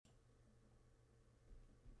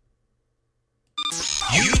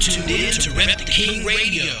You tuned in to Rep the King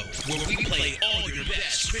Radio, where we play all your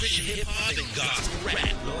best Christian hip-hop and gospel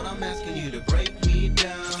rap. Lord, I'm asking you to break me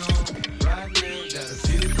down. Right now, got a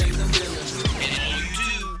few things I'm dealing with. And all you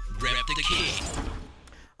do, Rep the King.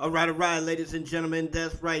 All right, ladies and gentlemen,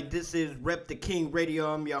 that's right. This is Rep the King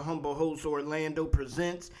Radio. I'm your humble host, Orlando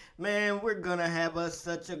Presents. Man, we're going to have us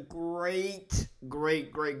such a great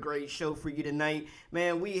show for you tonight.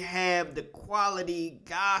 Man, we have the Quality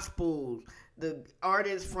Gospels. The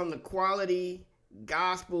artist from the Quality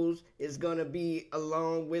Gospels is going to be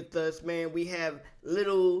along with us, man. We have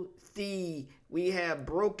Little Thee, we have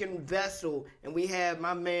Broken Vessel, and we have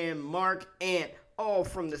my man Mark Ant, all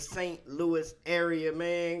from the St. Louis area,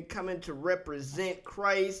 man, coming to represent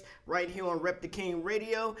Christ right here on Rep the King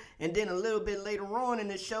Radio. And then a little bit later on in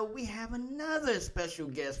the show, we have another special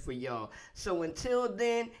guest for y'all. So until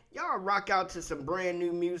then, y'all rock out to some brand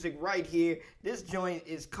new music right here. This joint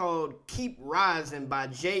is called Keep Rising by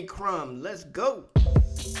J. Crumb. Let's go.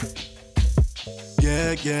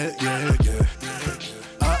 Yeah.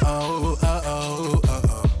 Uh-oh.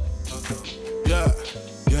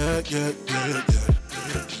 Yeah.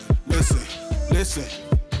 Listen.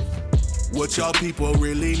 What y'all people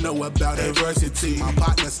really know about adversity? My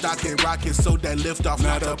partner stocking rockets, so that lift off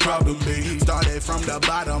not a problem, B. Started from the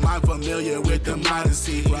bottom, I'm familiar with the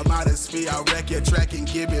modesty. For modesty, I'll wreck your track and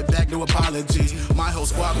give it back, no apologies. My whole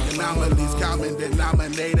squad with anomalies, common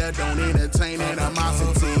denominator, don't entertain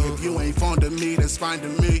animosity. If you ain't fond of me, that's fine to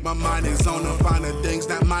me. My mind is on the finer things,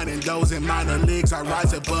 not minding those in minor leagues. I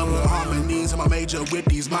rise above the harmonies, I'm a major with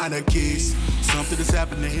these minor keys. Something is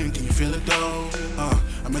happening, can you feel it though?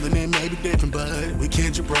 I'm in the name, maybe different, but we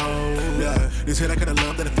can't you, bro. Yeah, this hit I kinda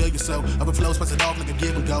love that I feel you so. Up and flow, spice it off like a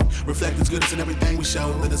give and go. Reflect its goodness in everything we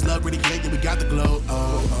show. Let us love radiate, yeah, we got the glow.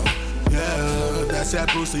 Yeah, that's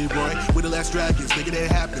that Bruce Lee, boy. With the last dragons, making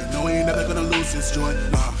it happen. No, ain't never gonna lose this joint.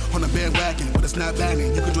 On the bandwagon, but it's not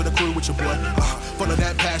banning. You can join the crew with your boy. Follow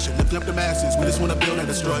that passion, lift up the masses. We just wanna build and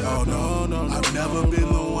destroy. Oh no. I've never been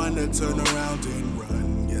the one to turn around and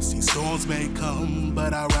run. Yes, these storms may come,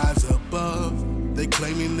 but I rise above. They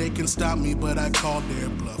claiming they can stop me, but I call their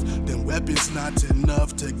bluff. Then weapons not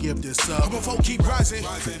enough to give this up. I'm a folk keep rising.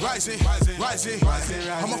 I'm a folk keep rising.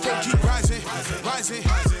 I'm a folk keep rising. I'm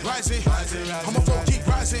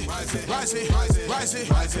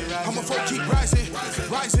a folk keep rising.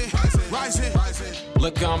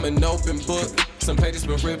 Look, I'm an open book. Some pages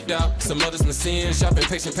been ripped out, some others been seeing. Shopping,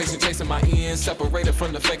 patient, chasing my ends. Separated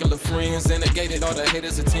from the fake of friends, and negated all the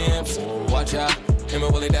haters' attempts. Watch out. Emma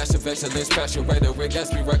Willie dash of excellence, passion rhetoric,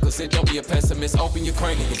 let's be reckless, it don't be a pessimist, open your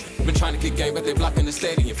cranium. Been trying to kick game, but they blocking the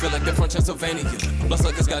stadium, feel like they're from Transylvania.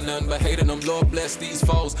 Bloodsuckers got nothing but hating them, Lord bless these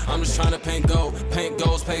foes. I'm just trying to paint goals,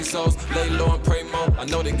 pesos, lay low and pray more. I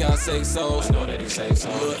know that God saves souls, I know that he saves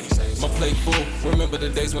souls. Look, my plate full, remember the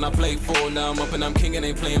days when I played full. Now I'm up and I'm king and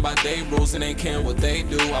ain't playing by day rules and ain't caring what they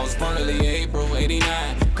do. I was born early April,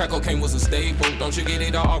 89, crack cocaine was a staple. Don't you get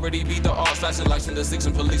it, I already beat the odds. Flashing lights in the 6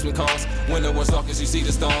 and policeman cars. When the one's darkest, you see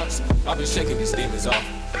the stars. I've been shaking these demons off.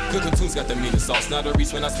 Cooking tunes got the meanest sauce. Not a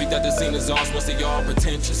reach when I speak that the scene is off. Most of y'all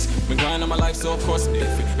pretentious. Been grinding my life, so of course it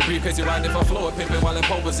different. The briefcase you ride if I flow it, pimping while in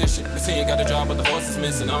pole position. The scene got the job, but the horse is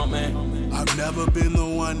missing. Oh man. I've never been the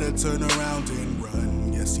one to turn around and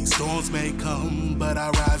run. Yes, these storms may come, but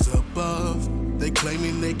I rise above. They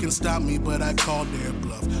claiming they can stop me, but I call their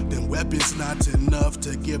bluff. Then weapons not enough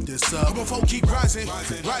to give this up. I'm a folk keep rising. I'm a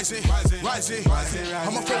folk keep rising.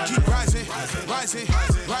 I'm a folk keep rising.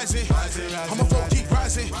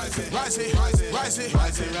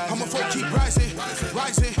 I'm a folk keep rising.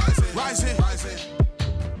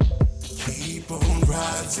 Keep on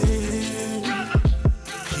rising.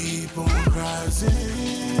 Keep on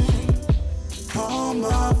rising. All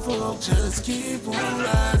my folk just keep on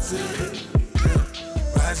rising.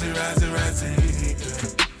 Rising. Rising.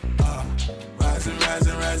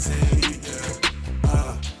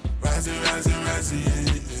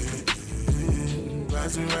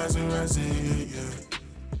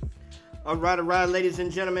 All right, ladies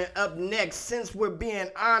and gentlemen. Up next, Since We're Being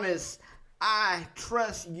Honest, I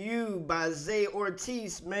Trust You by Zay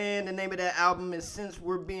Ortiz, man. The name of that album is Since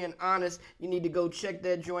We're Being Honest. You need to go check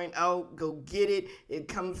that joint out. Go get it. It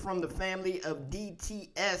comes from the family of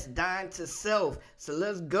DTS, Dying to Self. So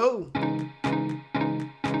let's go.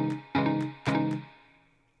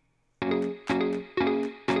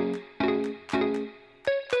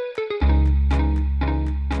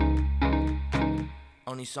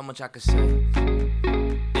 Only so much I could say.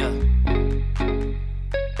 Yeah.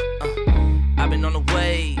 I've been on the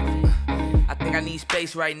wave. I think I need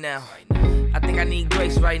space right now. I think I need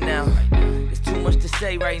grace right now. There's too much to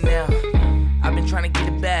say right now. I've been trying to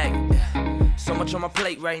get it back. So much on my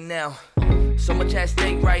plate right now. So much at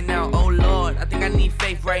stake right now. Oh Lord, I think I need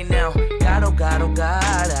faith right now. God, oh God, oh God,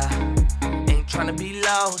 I ain't tryna be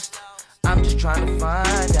lost. I'm just trying to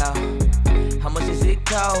find out how much does it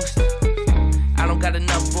cost. I don't got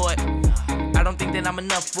enough for it. I don't think that I'm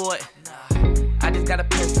enough for it. I just got a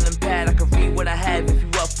pencil and pad. I can read what I have if you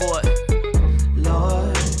up for it.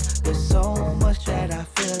 Lord, there's so much that I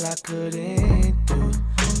feel I couldn't do.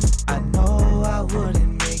 I know I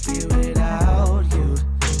wouldn't make it without you.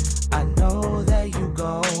 I know that you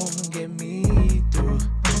gon' get me through.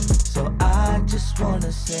 So I just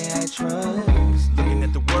wanna say I trust. Looking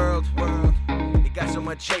at the world, it got so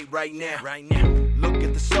much hate right now. Look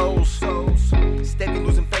at the souls, steady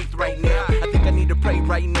losing faith right now. I think I need to pray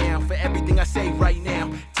right now for everything I say right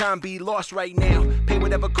now. Time be lost right now, pay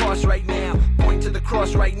whatever cost right now. Point to the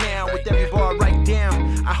cross right now, with every bar right down.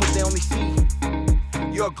 I hope they only see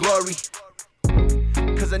your glory,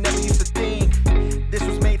 cause I never used to think this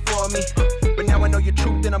was made for me. But now I know your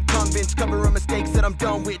truth and I'm convinced. Covering mistakes that I'm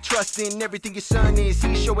done with. Trusting everything your son is.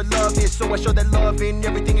 He show what love is, so I show that love in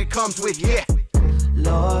everything it comes with, yeah.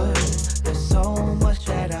 Lord, there's so much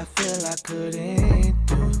that I feel I couldn't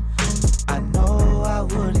do. I know I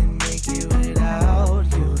wouldn't make it without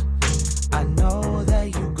you. I know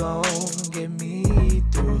that you gon' get me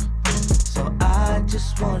through. So I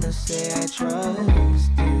just wanna say I trust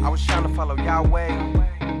you. I was trying to follow Yahweh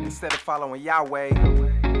instead of following Yahweh.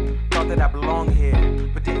 Thought that I belonged here,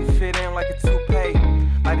 but didn't fit in like a toupee.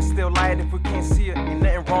 Light is still light if we can't see it. Ain't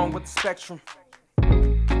nothing wrong with the spectrum.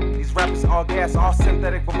 These rappers all gas, all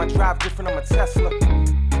synthetic, but my drive different, I'm a Tesla.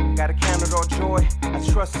 Gotta count it all joy.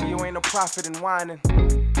 I trust you, ain't no profit in whining.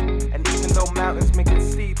 And even though mountains make it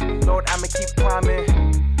steep, Lord, I'ma keep climbing.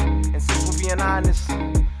 And since we're being honest,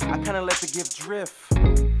 I kinda let the gift drift.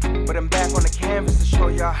 But I'm back on the canvas to show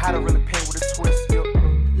y'all how to really paint with a twist, yo.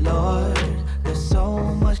 Lord, there's so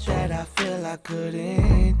much that I feel I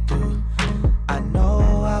couldn't do. I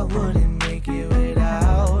know I wouldn't make it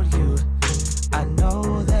without you. I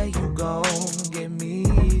know that you gon' get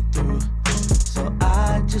me through. So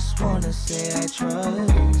I just wanna say I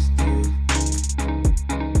trust you.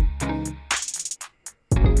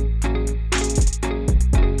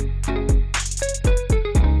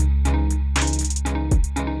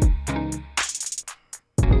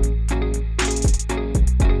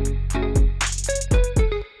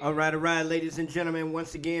 All right, ladies and gentlemen,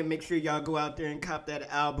 once again, make sure y'all go out there and cop that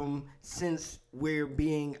album, Since We're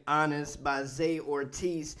Being Honest, by Zay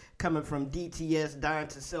Ortiz, coming from DTS, Dying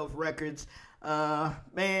to Self Records.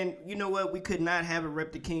 Man, you know what? We could not have a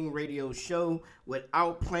Rep the King radio show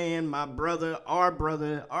without playing our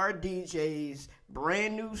DJ's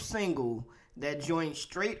brand new single. That joint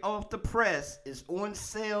straight off the press is on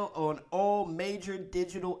sale on all major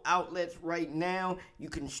digital outlets right now. You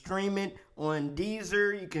can stream it on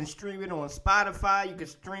Deezer. You can stream it on Spotify. You can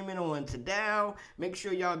stream it on Tidal. Make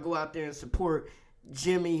sure y'all go out there and support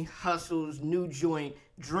Jimmy Hustle's new joint,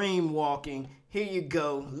 Dream Walking. Here you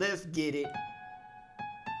go. Let's get it.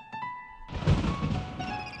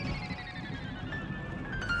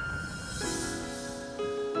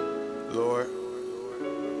 Lord,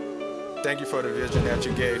 thank you for the vision that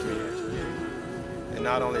you gave me. And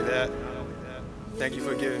not only that, thank you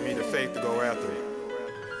for giving me the faith to go after it.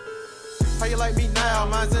 How you like me now?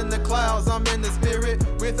 Mine's in the clouds, I'm in the spirit.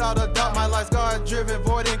 Without a doubt, my life's God-driven,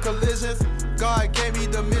 voiding collisions. God gave me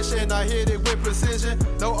the mission, I hit it with precision.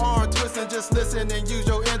 No arm twisting, just listen and use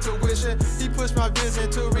your intuition. He pushed my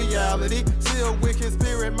vision to reality. Sealed with his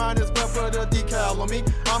spirit, mine is well put a decal on me.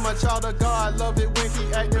 I'm a child of God, love it when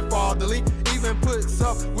he acting fatherly. Even puts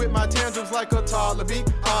up with my tantrums like a toddler be.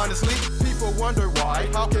 Honestly, people wonder why.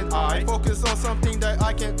 How can I focus on something that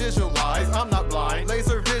I can't visualize? I'm not blind.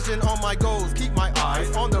 Laser vision on my goals, keep my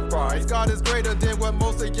eyes on the prize. God is greater than what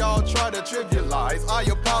most of y'all try to trivialize. I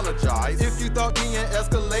apologize if you thought being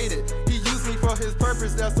escalated. He used me for his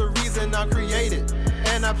purpose, that's the reason I'm created.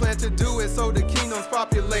 And I plan to do it so the kingdom's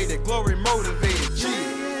populated. Glory motivated.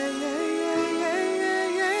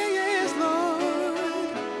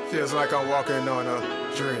 Feels like I'm walking on a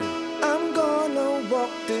dream. I'm gonna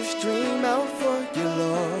walk this dream out for you,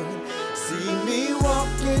 Lord. See me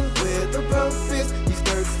walking with a purpose. He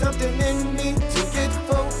stirred something in me to get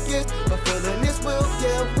focused. Fulfilling his will,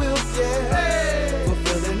 yeah. Hey.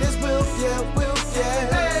 Fulfilling his will, yeah.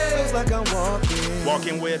 Hey. Feels like I'm walking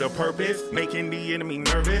Walking with a purpose, making the enemy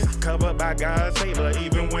nervous. Covered by God's favor,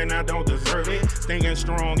 even when I don't deserve it. Staying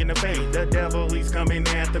strong in the faith, the devil, he's coming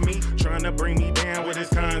after me. Trying to bring me down with his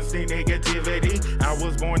constant negativity. I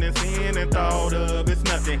was born in sin and thought of it's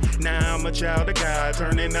nothing. Now I'm a child of God,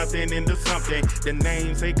 turning nothing into something. The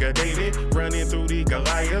namesake of David, running through the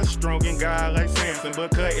Goliath. Strong in God like Samson,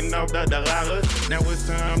 but cutting off the Delilahs. Now it's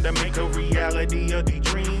time to make a reality of the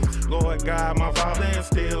dream. Lord God, my Father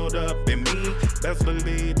instilled up in me. Best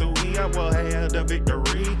believe through me, I will have the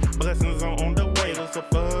victory. Blessings are on the way, so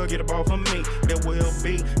forget about for me. There will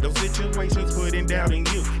be those situations putting doubt in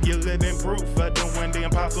you. You're living proof of doing the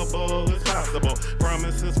impossible is possible.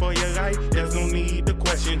 Promises for your life, there's no need to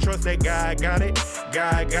question. Trust that God got it,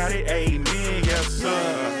 God got it, amen, yes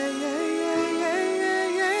sir.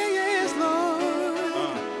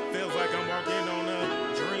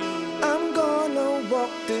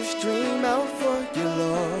 Walk this dream out for you,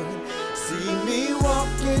 Lord. See me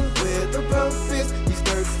walking with a purpose. He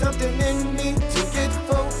stirred something in me to get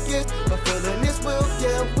focused. Fulfilling His will,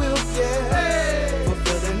 yeah. Hey.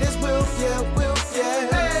 Fulfilling His will, yeah.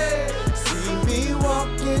 Hey. See me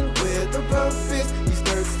walking with a purpose. He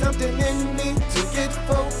stirred something in me to get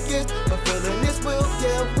focused. Fulfilling His will,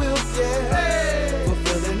 yeah. Hey.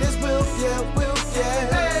 Fulfilling His will, yeah.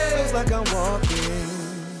 Hey. Feels like I'm walking.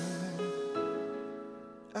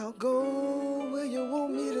 I'll go where you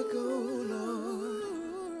want me to go, Lord.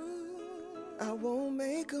 I won't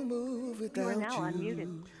make a move without you. You are now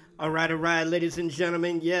unmuted. All right, ladies and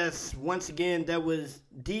gentlemen. Yes, once again, that was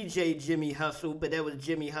DJ Jimmy Hustle, but that was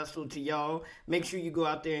Jimmy Hustle to y'all. Make sure you go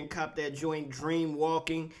out there and cop that joint, Dream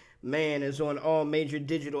Walking. Man, it's on all major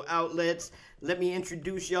digital outlets. Let me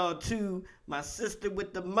introduce y'all to my sister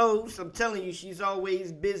with the most. I'm telling you, she's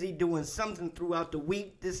always busy doing something throughout the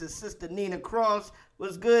week. This is Sister Nina Cross.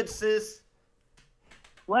 What's good, sis?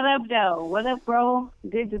 What up, though? What up, bro?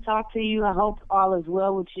 Good to talk to you. I hope all is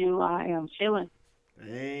well with you. I am chilling.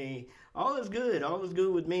 Hey, all is good. All is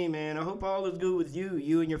good with me, man. I hope all is good with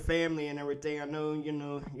you and your family and everything. I know,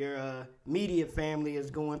 your media family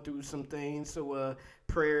is going through some things, so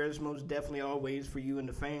prayers most definitely always for you and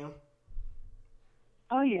the fam.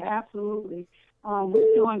 Oh yeah, absolutely.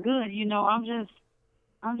 We're doing good.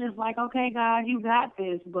 I'm just like, okay, God, you got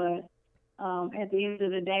this, but at the end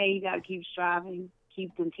of the day, you got to keep striving,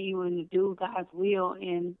 keep continuing to do God's will,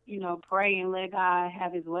 and pray and let God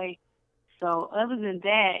have His way. So other than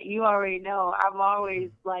that, you already know I'm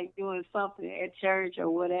always like doing something at church or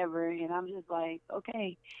whatever, and I'm just like,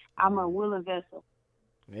 okay, I'm a willing vessel.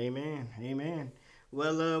 Amen.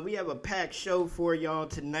 Well, we have a packed show for y'all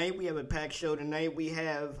tonight. We have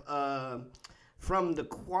from the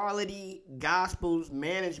Quality Gospels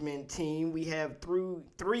management team, we have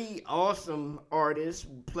three awesome artists,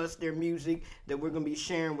 plus their music that we're going to be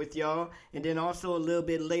sharing with y'all. And then also a little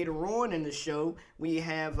bit later on in the show, we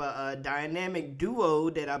have a dynamic duo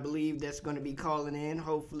that I believe that's going to be calling in.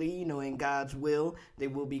 Hopefully, in God's will, they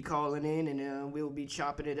will be calling in, and we'll be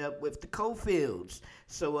chopping it up with the Cofields.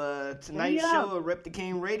 So tonight's show of Rep the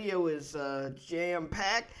King Radio is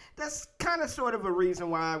jam-packed. That's kind of sort of a reason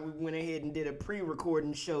why we went ahead and did a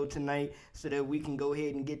pre-recording show tonight, so that we can go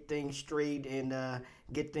ahead and get things straight and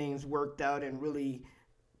get things worked out and really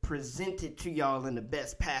present it to y'all in the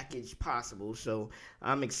best package possible. So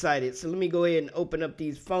I'm excited. So let me go ahead and open up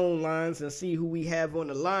these phone lines and see who we have on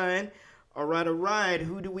the line. All right.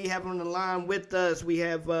 Who do we have on the line with us? We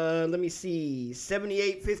have,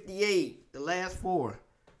 7858, the last four.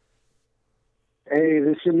 Hey,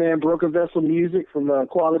 this is your man Broken Vessel Music from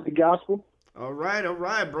Quality Gospel. All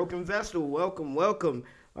right. Broken Vessel, welcome.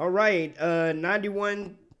 All right,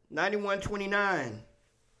 9129.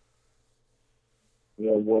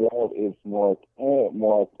 Yeah, what up? It's Mark Ant.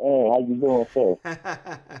 How you doing, sir?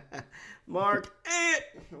 Mark Ant,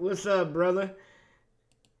 what's up, brother?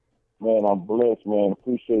 Man, I'm blessed, man.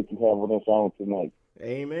 Appreciate you having us on tonight.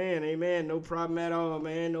 Amen. No problem at all,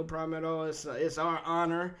 man. No problem at all. It's our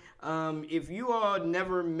honor. If you all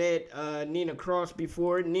never met Nina Cross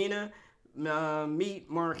before, Nina, meet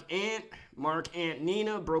Mark Ant,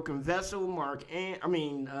 Nina, Broken Vessel,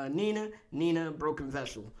 Nina, Broken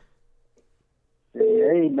Vessel.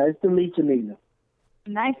 Hey, nice to meet you, Nina.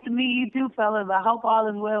 Nice to meet you too, fellas. I hope all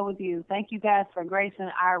is well with you. Thank you guys for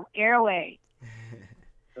gracing our airway.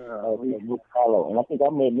 Follow. And I think I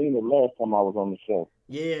met Nina last time I was on the show.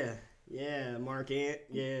 Yeah, Mark Ant,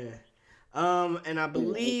 yeah. And I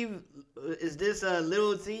believe, is this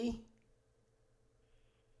Lil T?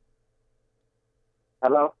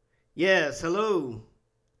 Hello? Yes, hello.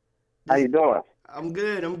 How you doing? I'm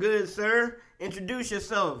good, sir. Introduce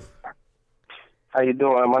yourself. How you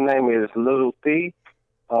doing? My name is Lil T.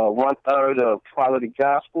 1/3 of Quality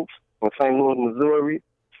Gospel from St. Louis, Missouri,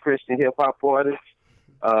 Christian hip hop artist.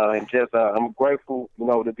 And just I'm grateful,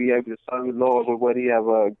 to be able to serve the Lord with what He have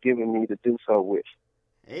given me to do so with.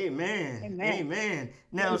 Amen. Amen.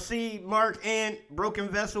 Now, see, Mark and Broken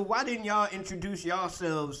Vessel, why didn't y'all introduce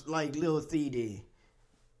yourselves like Lil Thee did?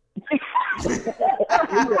 He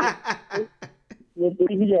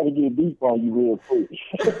got to get deep on you real quick.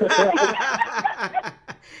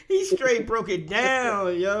 He straight broke it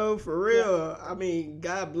down, yo, for real. I mean,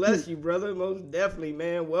 God bless you, brother. Most definitely,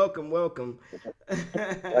 man. Welcome. Brother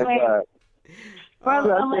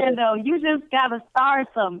Orlando, you just got to start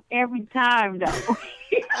something every time, though.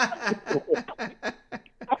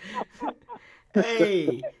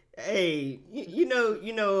 Hey, you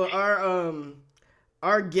know,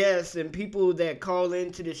 our guests and people that call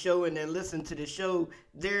into the show and then listen to the show,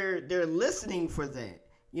 they're listening for that.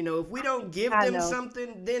 If we don't give them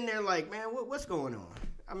something, then they're like, man, what's going on?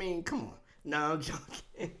 I mean, come on. No, I'm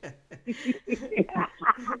joking.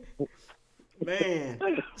 Man,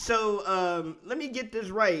 so let me get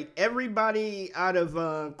this right. Everybody out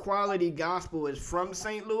of Quality Gospel is from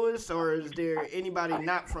St. Louis, or is there anybody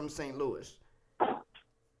not from St. Louis?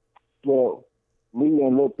 Well, me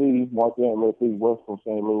and Lil Thee, Mark and Lil Thee, we're from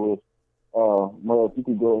St. Louis. Mel, if you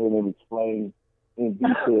could go ahead and explain in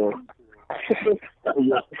detail.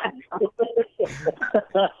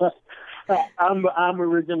 I'm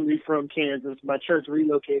originally from Kansas. My church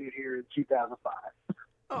relocated here in 2005.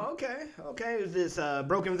 Oh, okay. Is this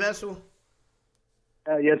Broken Vessel?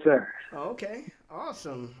 Yes, sir. Okay,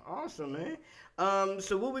 awesome, man.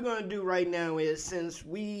 So what we're gonna do right now is, since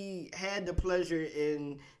we had the pleasure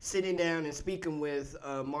in sitting down and speaking with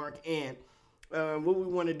Mark Ant, what we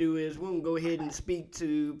want to do is we're gonna go ahead and speak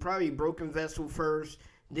to probably Broken Vessel first,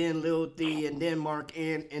 then Lil Thee, and then Mark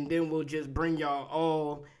Ant, and then we'll just bring y'all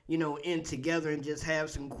all, in together and just have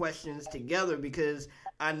some questions together, because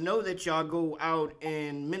I know that y'all go out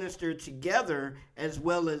and minister together as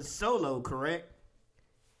well as solo, correct?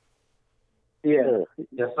 Yeah.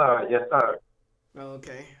 Yes, sir.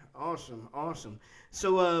 Okay, awesome.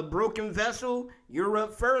 So, Broken Vessel, you're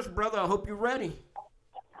up first, brother. I hope you're ready.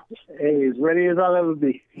 Hey, as ready as I'll ever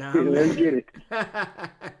be. Let's get it.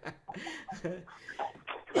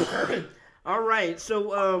 All right,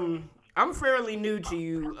 so I'm fairly new to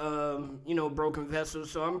you, Broken Vessel,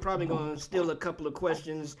 so I'm probably going to steal a couple of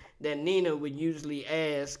questions that Nina would usually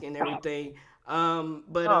ask and everything.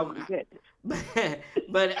 But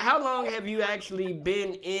how long have you actually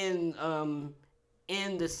been in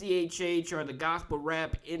the CHH or the gospel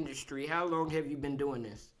rap industry? How long have you been doing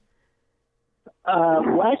this?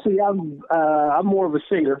 Well, actually, I'm more of a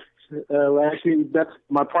singer. Actually, that's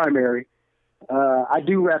my primary. I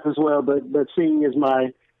do rap as well, but singing is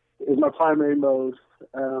my primary mode.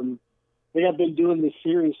 I think I've been doing this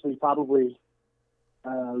seriously probably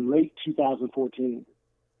late 2014.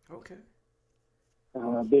 Okay.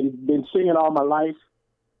 Been singing all my life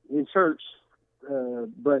in church,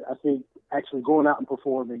 but I think actually going out and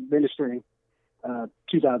performing, ministering,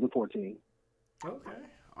 2014. Okay.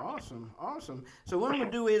 Awesome. So what I'm going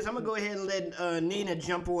to do is I'm going to go ahead and let Nina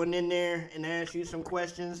jump on in there and ask you some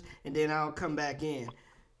questions, and then I'll come back in.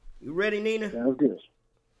 You ready, Nina? Sounds good.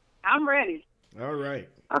 I'm ready. All right.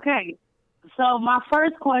 Okay. So my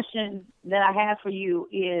first question that I have for you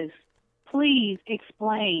is, please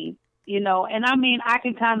explain, and I mean, I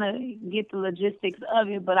can kind of get the logistics of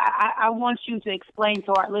it, but I want you to explain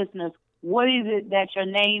to our listeners, what is it that your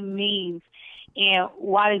name means and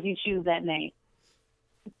why did you choose that name?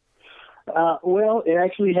 Well, it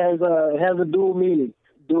actually has a dual meaning.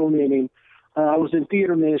 I was in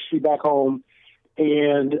theater ministry back home,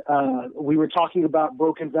 and we were talking about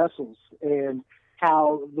broken vessels and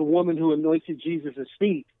how the woman who anointed Jesus'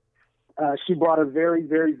 feet, she brought a very,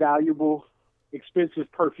 very valuable, expensive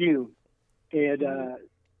perfume. And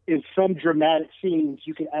in some dramatic scenes,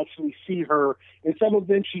 you can actually see her. In some of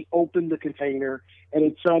them, she opened the container, and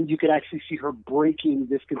in some, you could actually see her breaking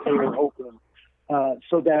this container open.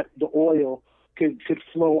 So that the oil could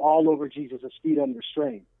flow all over Jesus' feet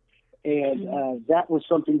unrestrained. And that was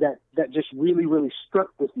something that just really, really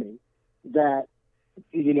struck with me, that,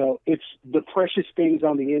 it's the precious things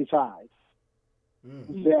on the inside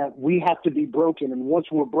that we have to be broken. And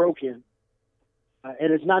once we're broken,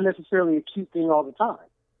 and it's not necessarily a cute thing all the time.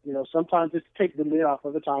 Sometimes it's take the lid off,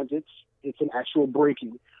 other times it's an actual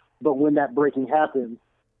breaking. But when that breaking happens,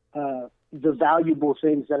 the valuable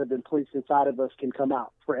things that have been placed inside of us can come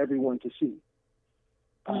out for everyone to see.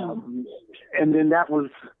 And then that was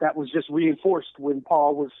just reinforced when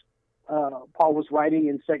Paul was writing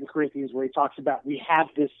in 2 Corinthians, where he talks about we have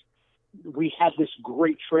this we have this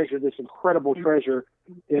great treasure, this incredible treasure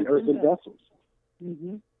in earthen vessels.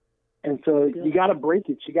 Mm-hmm. And so you got to break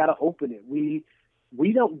it. You got to open it. We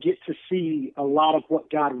don't get to see a lot of what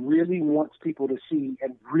God really wants people to see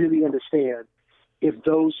and really understand if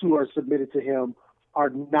those who are submitted to him are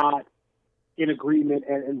not in agreement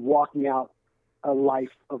and walking out a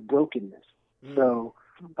life of brokenness. So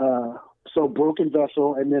broken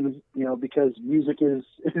vessel, and then, because music is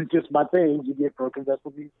just my thing, you get broken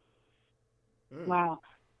vessel music. Wow,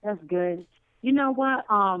 that's good. You know what?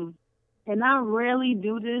 And I rarely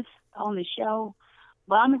do this on the show,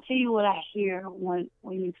 but I'm gonna tell you what I hear when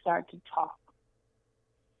you start to talk.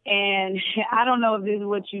 And I don't know if this is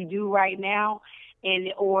what you do right now,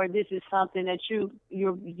 or this is something that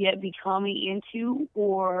you're yet becoming into,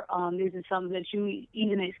 or this is something that you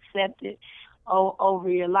even accepted over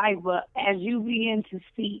your life. But as you begin to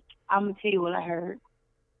speak, I'm gonna tell you what I heard,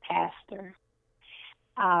 Pastor.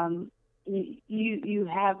 You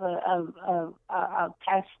have a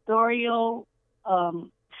pastoral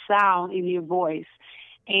sound in your voice,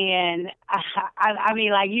 and I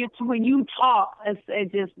mean, like, when you talk,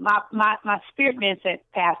 it's just my spirit man said,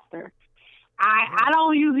 Pastor. I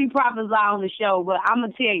don't usually prophesy on the show, but I'm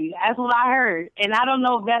gonna tell you that's what I heard, and I don't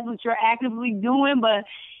know if that's what you're actively doing, but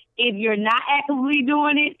if you're not actively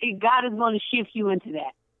doing it, God is going to shift you into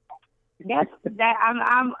that. I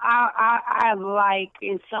like,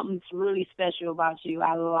 it's something really special about you.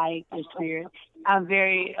 I like your spirit. I'm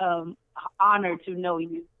very honored to know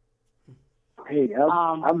you. Hey,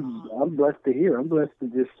 I'm blessed to hear. I'm blessed to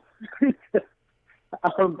just.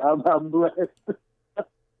 I'm blessed.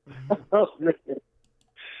 Oh, man.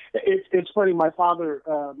 It's funny. My father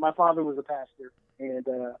was a pastor, and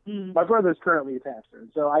my brother is currently a pastor.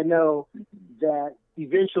 And so I know that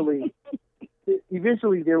eventually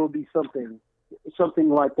there will be something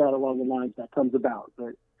like that along the lines that comes about.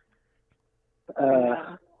 But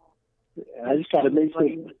I just got to make sure.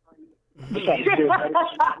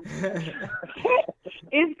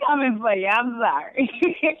 It's coming for you. I'm sorry.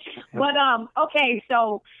 But okay.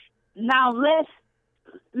 So now let's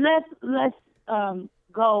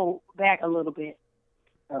go back a little bit.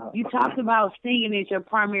 You talked about singing is your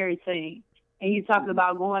primary thing, and you talked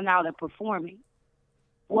about going out and performing.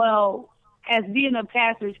 Well, as being a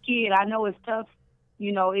pastor's kid, I know it's tough.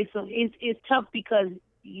 It's tough because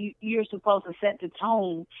you're supposed to set the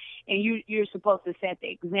tone, and you're supposed to set the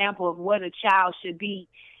example of what a child should be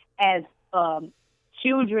as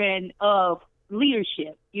children of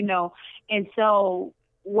leadership, And so,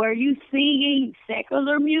 were you singing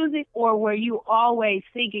secular music, or were you always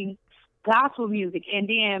singing gospel music? And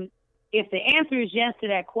then, if the answer is yes to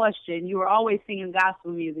that question, you were always singing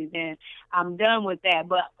gospel music, then I'm done with that.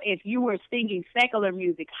 But if you were singing secular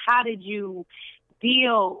music, how did you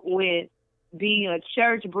deal with being a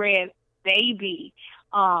church-bred baby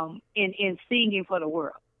in singing for the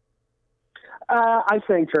world? I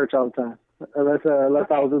sang church all the time, unless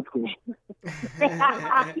I was in school.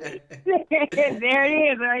 There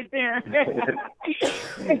it is right there.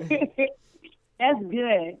 That's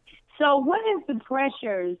good. So what is the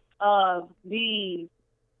pressures of being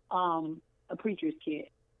a preacher's kid?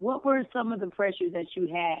 What were some of the pressures that you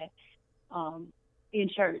had in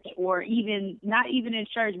church, or even not even in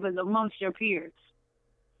church, but amongst your peers?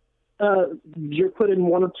 You're put in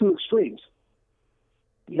one of two extremes.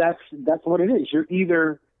 That's what it is. You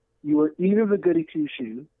are either the goody two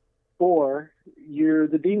shoe, or you're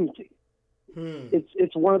the demon king.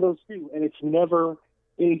 It's one of those two, and it's never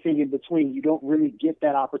anything in between. You don't really get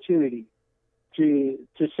that opportunity to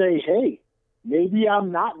say, hey, maybe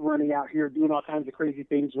I'm not running out here doing all kinds of crazy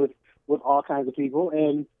things with all kinds of people,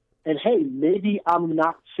 and hey, maybe I'm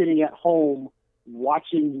not sitting at home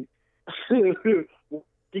watching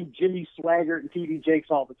Jimmy Swaggart and TD Jakes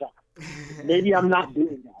all the time. Maybe I'm not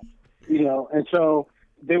doing that, And so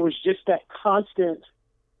there was just that constant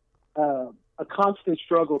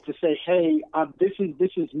struggle to say, hey, this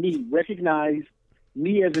is me. Recognize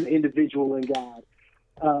me as an individual in God.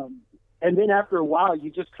 And then after a while,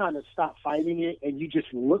 you just kind of stop fighting it, and you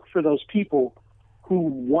just look for those people who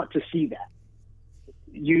want to see that.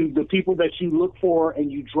 The people that you look for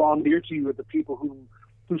and you draw near to you are the people who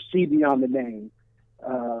see beyond the name,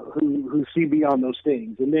 who see beyond those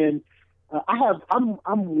things. And then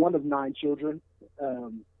I'm one of 9 children,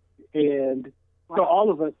 and so all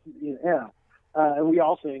of us, and we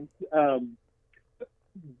all sing.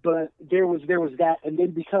 But there was that, and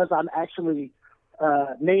then because I'm actually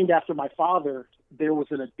named after my father, there was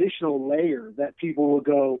an additional layer that people will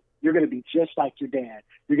go, you're going to be just like your dad.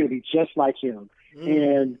 You're going to be just like him.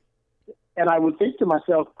 And I would think to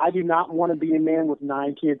myself, I do not want to be a man with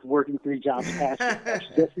 9 kids working 3 jobs past. That's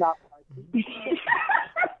just not what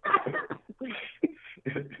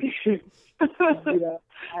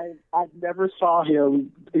I never saw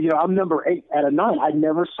him. I'm number 8 out of 9. I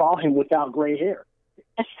never saw him without gray hair.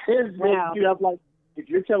 Wow. I'm like, if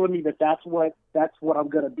you're telling me that's what I'm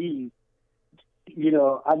gonna be,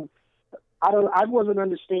 I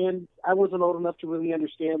wasn't old enough to really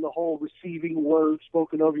understand the whole receiving words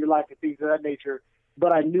spoken over your life and things of that nature.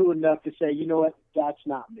 But I knew enough to say, you know what, that's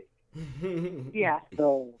not me. Yeah.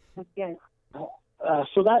 So, yes.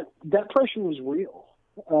 so that pressure was real.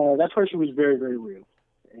 That pressure was very, very real.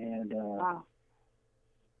 And wow.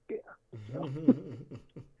 Yeah.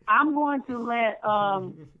 I'm going to let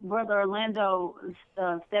Brother Orlando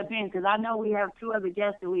step in because I know we have 2 other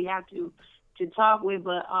guests that we have to talk with,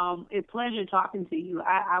 but it's a pleasure talking to you.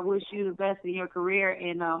 I wish you the best in your career,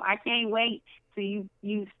 and I can't wait till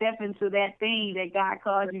you step into that thing that God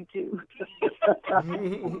called you to.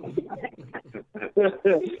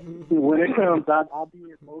 When it comes, I'll be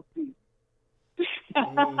in both seats.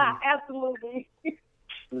 Absolutely.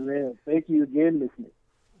 Man, thank you again, Miss Nick.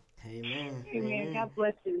 Amen. Amen. God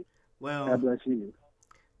bless you. Well, God bless you.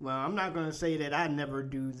 Well, I'm not going to say that I never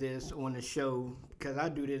do this on the show because I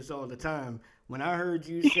do this all the time. When I heard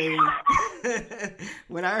you say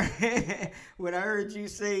when I heard you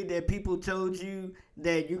say that people told you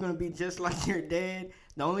that you're going to be just like your dad,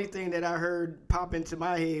 the only thing that I heard pop into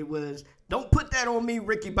my head was, "Don't put that on me,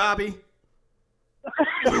 Ricky Bobby."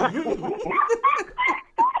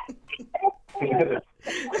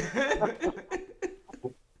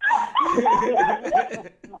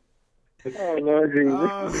 Oh, Lord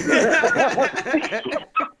Jesus.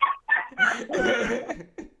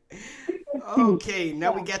 Okay,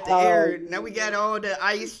 now we got the air. Now we got all the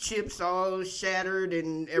ice chips all shattered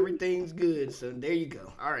and everything's good. So there you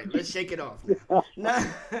go. All right, let's shake it off now.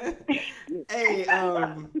 Hey,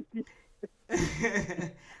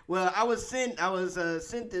 well, I was sent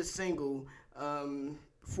this single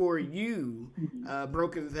for you,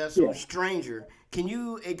 Broken Vessel, Stranger. Can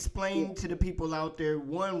you explain to the people out there,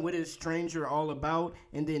 1, what is Stranger all about?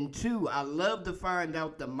 And then 2, I love to find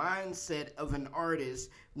out the mindset of an artist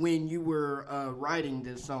when you were writing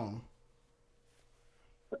this song.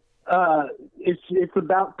 It's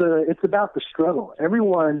about the struggle.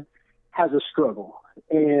 Everyone has a struggle,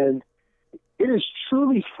 and it is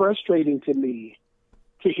truly frustrating to me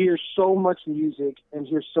to hear so much music and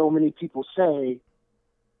hear so many people say,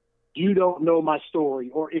 "You don't know my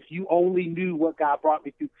story," or "If you only knew what God brought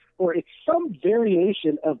me through," or it's some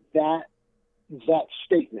variation of that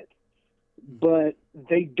statement, but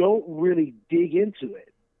they don't really dig into it.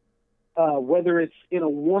 Whether it's in a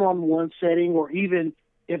one-on-one setting or even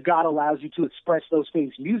if God allows you to express those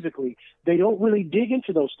things musically, they don't really dig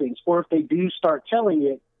into those things. Or if they do start telling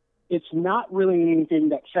it, it's not really anything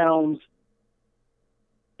that sounds,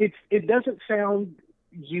 it doesn't sound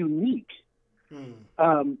unique.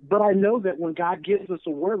 But I know that when God gives us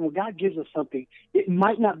a word, when God gives us something, it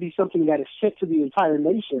might not be something that is sent to the entire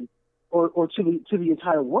nation or to the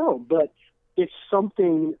entire world, but it's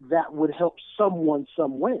something that would help someone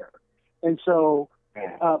somewhere. And so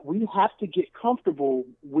we have to get comfortable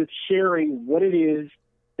with sharing what it is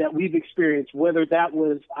that we've experienced, whether that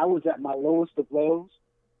was I was at my lowest of lows,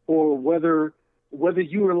 or whether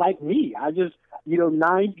you were like me. I just,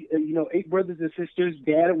 8 brothers and sisters,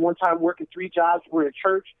 dad at one time working 3 jobs, we're at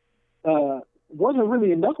church, wasn't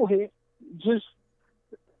really a knucklehead. Just,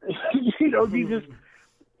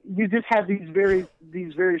 you just have these very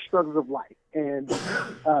struggles of life. And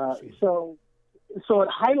so it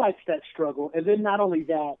highlights that struggle. And then not only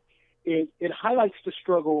that, it highlights the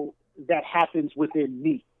struggle that happens within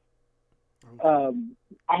me. I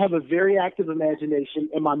have a very active imagination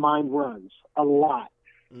and my mind runs a lot.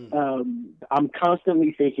 I'm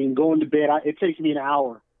constantly thinking, going to bed. It takes me an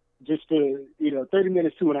hour just to, 30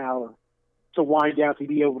 minutes to an hour to wind down to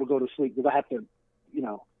be able to go to sleep because I have to,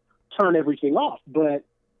 turn everything off. But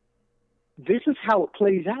this is how it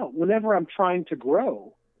plays out whenever I'm trying to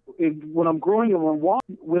grow. When I'm growing and when I'm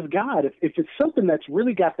walking with God, if it's something that's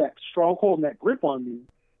really got that stronghold and that grip on me,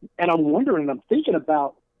 and I'm wondering, I'm thinking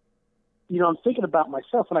about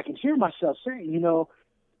myself, and I can hear myself saying,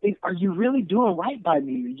 are you really doing right by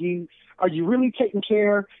me? Are you really taking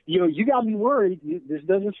care? You got me worried. This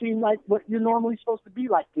doesn't seem like what you're normally supposed to be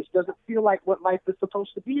like. This doesn't feel like what life is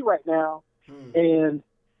supposed to be right now. And,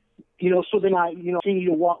 so then I, continue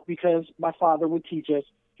to walk because my father would teach us.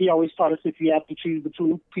 He always taught us if you have to choose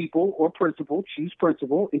between people or principle, choose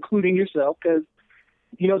principle, including yourself, because,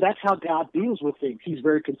 that's how God deals with things. He's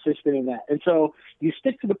very consistent in that. And so you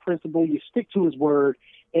stick to the principle, you stick to his word,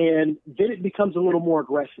 and then it becomes a little more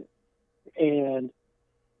aggressive. And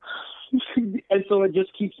and so it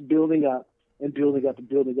just keeps building up and building up and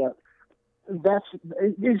building up.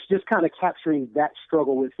 It's just kind of capturing that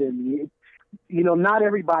struggle within me. You know, not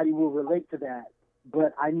everybody will relate to that,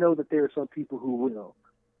 but I know that there are some people who will.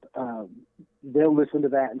 They'll listen to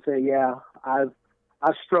that and say, "Yeah, I've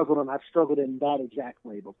struggled, and I've struggled in that exact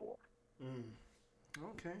way before."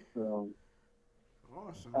 Okay. So,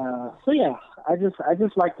 awesome. So yeah, I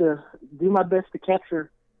just like to do my best to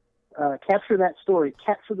capture that story,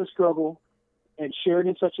 capture the struggle, and share it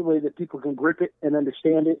in such a way that people can grip it and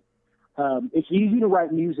understand it. It's easy to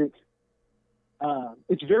write music.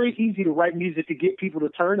 It's very easy to write music to get people to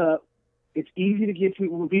turn up. It's easy to get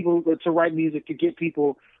people to write music to get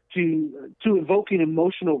people to evoke an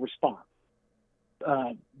emotional response.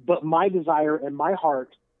 But my desire and my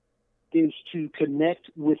heart is to connect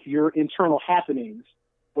with your internal happenings,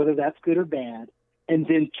 whether that's good or bad, and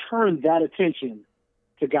then turn that attention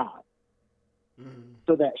to God,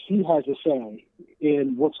 so that He has a say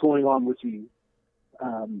in what's going on with you,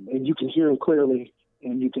 and you can hear Him clearly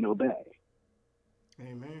and you can obey.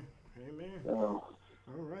 Amen. Amen. So,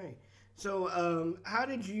 all right. So, how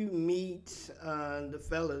did you meet the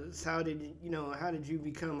fellas? How did you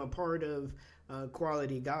become a part of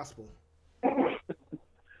Quality Gospel?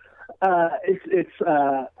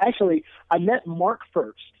 Actually, I met Mark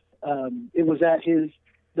first. It was at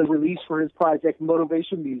the release for his project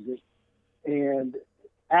Motivation Music, and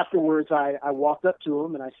afterwards I walked up to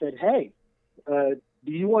him and I said, "Hey, do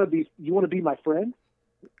you want to be my friend?"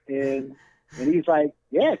 And he's like,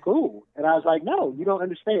 "Yeah, cool." And I was like, "No, you don't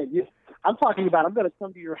understand. I'm talking about I'm going to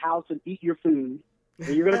come to your house and eat your food,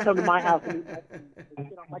 and you're going to come to my house and eat my food and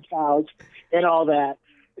sit on my couch and all that.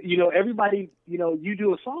 You know, everybody, you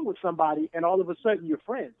do a song with somebody and all of a sudden you're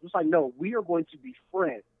friends." It's like, "No, we are going to be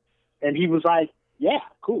friends." And he was like, "Yeah,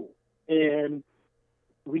 cool." And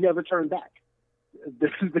we never turned back.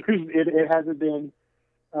 It hasn't been,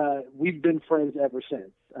 we've been friends ever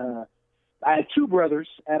since. I had two brothers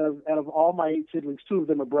out of all my 8 siblings. 2 of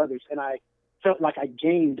them are brothers, and I felt like I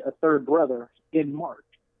gained a third brother in Mark.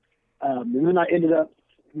 And then I ended up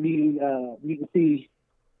meeting C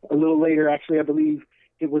a little later. Actually, I believe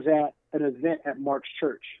it was at an event at Mark's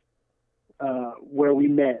church where we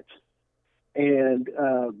met, and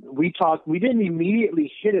we talked. We didn't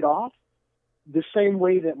immediately hit it off the same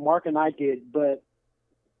way that Mark and I did, but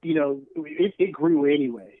it grew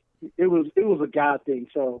anyway. It was a God thing.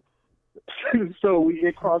 So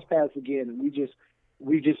it crossed paths again, and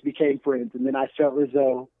we just became friends. And then I felt as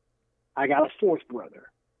though I got a fourth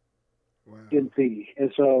brother in C.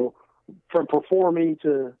 And so from performing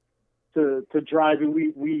to driving,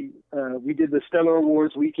 we did the Stellar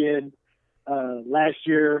Awards weekend last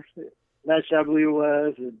year I believe it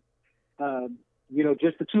was, and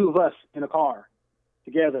just the 2 of us in a car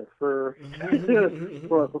together for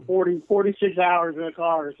 46 hours in a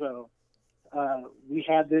car. So we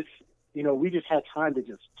had this, we just had time to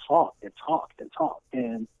just talk and talk and talk,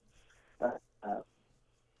 and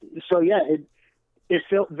so yeah, it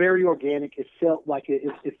felt very organic. It felt like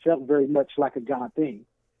it felt very much like a God thing.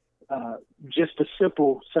 Just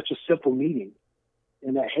such a simple meeting,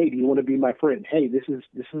 and that, "Hey, do you want to be my friend? Hey, this is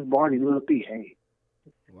Barney Little B. Hey."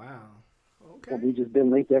 Wow. Okay. And we've just been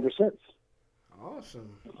linked ever since.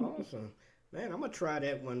 Awesome. Man, I'm gonna try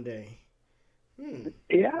that one day.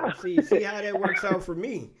 Yeah. See how that works out for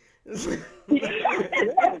me. You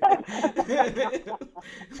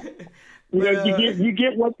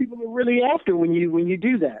get what people are really after when you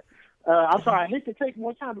do that. I'm sorry, I hate to take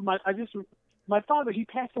more time, but my father, he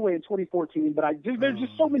passed away in 2014, but there's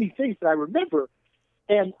just so many things that I remember,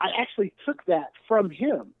 and I actually took that from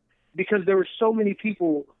him because there were so many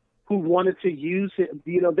people who wanted to use it.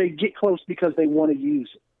 They get close because they want to use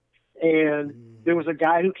it. And there was a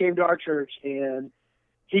guy who came to our church, and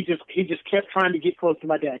he just kept trying to get close to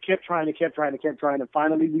my dad, kept trying, and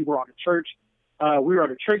finally we were on a church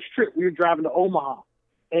trip. We were driving to Omaha,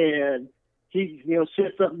 and he,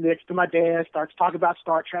 sits up next to my dad, starts talking about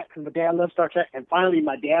Star Trek, because my dad loves Star Trek, and finally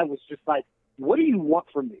my dad was just like, "What do you want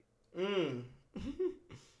from me?"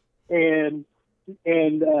 And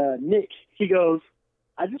Nick, he goes,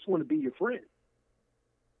 "I just want to be your friend."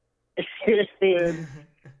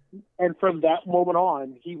 and from that moment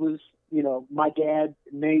on, he was, my dad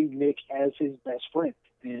named Nick as his best friend.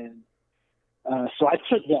 And so I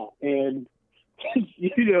took that, and,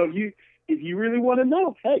 if you really want to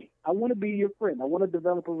know, hey, I want to be your friend. I want to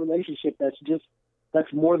develop a relationship that's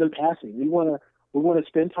more than passing. We want to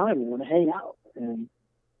spend time. We want to hang out. And,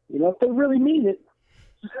 if they really mean it,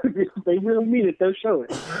 they'll show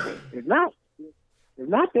it. If not,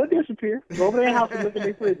 they'll disappear. Go over to their house and look at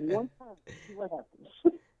their fridge one time. See what happens.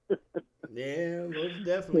 Yeah, most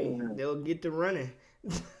definitely. Yeah. They'll get to running.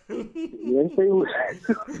 Yes, they will.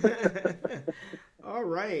 All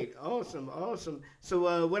right, awesome.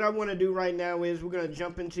 So what I want to do right now is we're gonna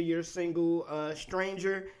jump into your single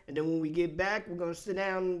 "Stranger," and then when we get back, we're gonna sit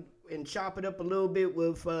down and chop it up a little bit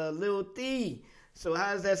with Lil Thee. So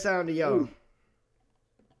how's that sound to y'all?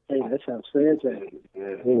 Hey, that sounds fantastic.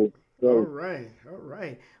 All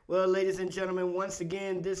right. Well, ladies and gentlemen, once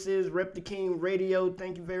again, this is Rep the King Radio.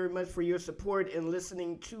 Thank you very much for your support and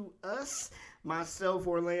listening to us. Myself,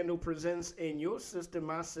 Orlando Presents, and your sister,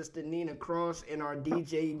 my sister, Nina Cross, and our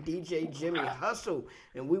DJ Jimmy Hustle.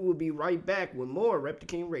 And we will be right back with more Rep the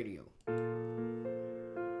King Radio.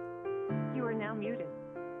 You are now muted.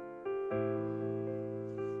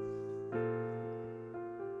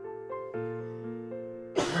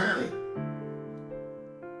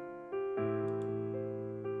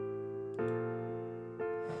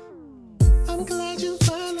 I'm glad you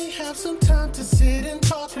finally have some time to sit and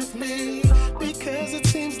talk with me, because it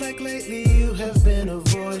seems like lately you have been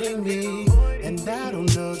avoiding me, and I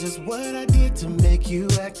don't know just what I did to make you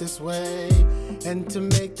act this way. And to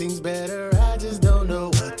make things better, I just don't know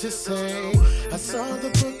what to say. I saw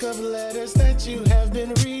the book of letters that you have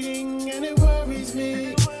been reading, and it worries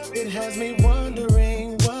me. It has me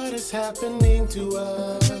wondering what is happening to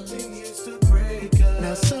us.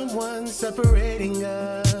 Now someone's separating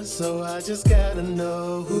us, so I just gotta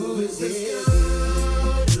know who is this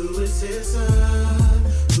God? Who is his son?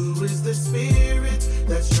 Who is the spirit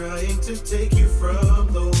that's trying to take you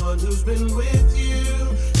from the one who's been with you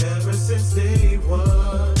ever since day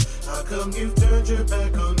one? How come you've turned your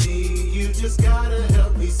back on me? You just gotta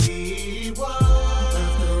help me see why.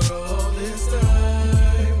 After all this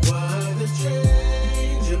time, why the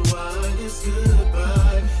change and why this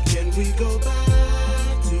goodbye? Can we go back?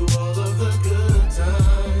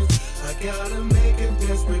 Gotta make a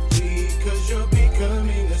desperate plea, 'cause you're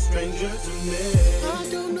becoming a stranger to me. I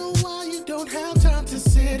don't know why you don't have time to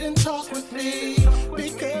sit and talk with me,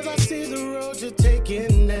 because I see the road you're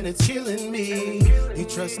taking and it's killing me. You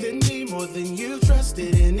trusted me more than you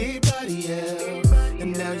trusted anybody else,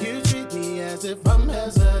 and now you treat me as if I'm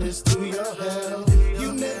hazardous to your health.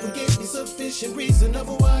 You never gave me sufficient reason of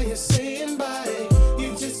why you're saying bye.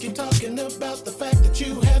 You just keep talking about the fact that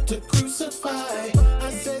you have to crucify.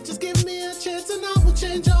 I said just give me a chance and I will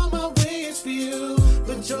change all my ways for you,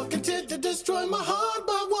 but you're content to destroy my heart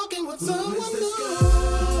by walking with someone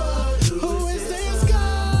new. Who is this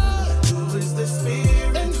God? Who is the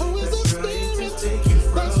spirit? And who is the spirit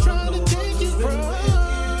that's trying to take you from?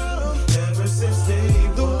 Ever since day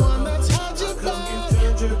one, the one that's had your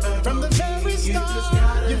back from the very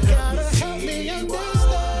start. You gotta help me understand.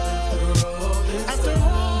 After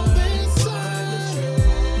all this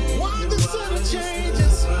time, why the sudden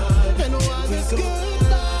changes and why this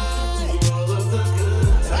goodbye?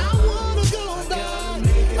 I wanna go back.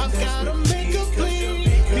 I've gotta make a plea,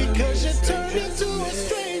 because you turned into a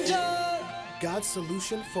stranger. God's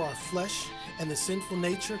solution for our flesh and the sinful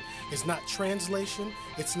nature is not translation,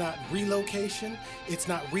 it's not relocation, it's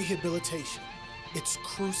not rehabilitation, it's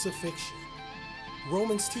crucifixion.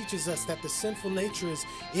 Romans teaches us that the sinful nature is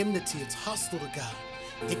enmity, it's hostile to God.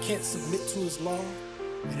 It can't submit to his law,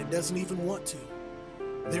 and it doesn't even want to.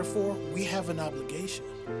 Therefore, we have an obligation.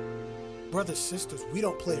 Brothers, sisters, we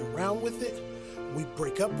don't play around with it, we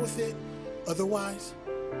break up with it. Otherwise,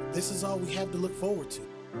 this is all we have to look forward to.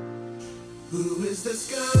 Who is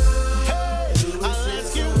this God? Hey, I'll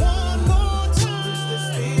ask you one more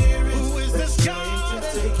time. Who is this God?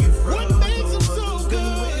 What makes him so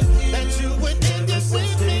good that you would end it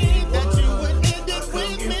with me? That you would end it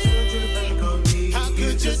with me? How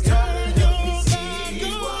could you turn your back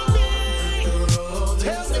on me?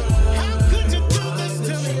 Tell me, how could you do this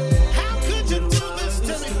to me? How could you do this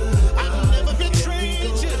to me? I've never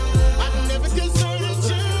betrayed you. I've never deserted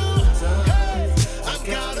you. Hey, I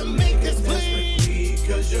gotta make this plea,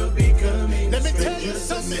 'cause you're becoming. Let me tell you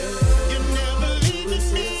something. You're never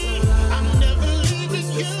leaving me. I'm never leaving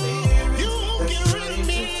you. You won't get rid of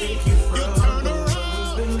me. You turn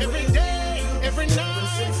around every day, every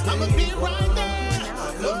night. I'ma be right there.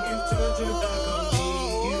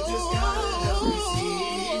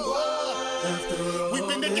 We've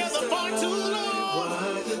been together far too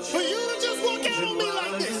long for you to just walk out on me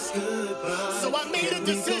like this. So I made a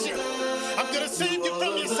decision. I'm gonna save you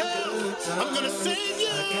from yourself. I'm gonna save you.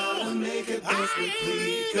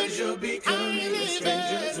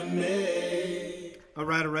 All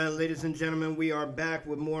right, ladies and gentlemen, we are back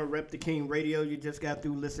with more Rep the King Radio. You just got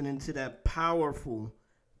through listening to that powerful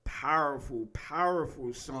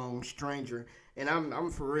song, Stranger. And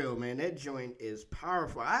I'm for real, man. That joint is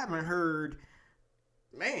powerful. I haven't heard,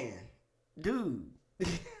 man, dude.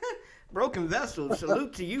 Broken Vessel,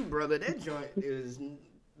 salute to you, brother. That joint is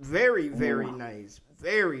very, very nice.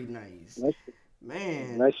 Very nice.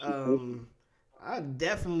 Man, I'd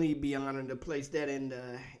definitely be honored to place that in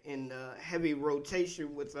heavy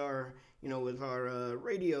rotation with our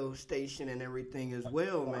radio station and everything as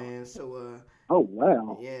well, man. So oh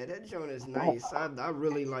wow. Yeah, that joint is nice. I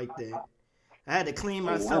really like that. I had to clean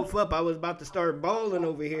myself up. I was about to start bawling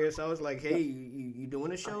over here, so I was like, "Hey, you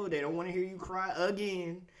doing a show? They don't want to hear you cry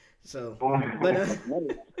again." So, but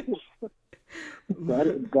that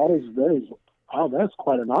is oh, that's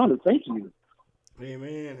quite an honor. Thank you.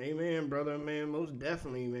 Amen, brother, man, most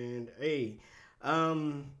definitely, man. Hey,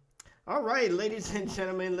 all right, ladies and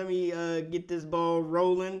gentlemen, let me get this ball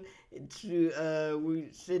rolling. We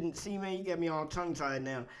sitting, see, man, you got me all tongue tied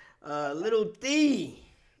now. Little D,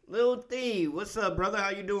 what's up, brother?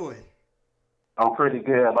 How you doing? I'm pretty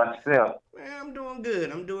good. How about yourself? Man, I'm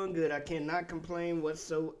doing good. I cannot complain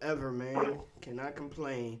whatsoever, man. Cannot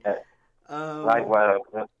complain. Likewise.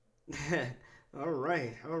 All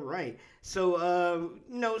right. So,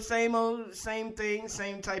 same thing,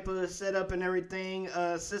 same type of setup and everything.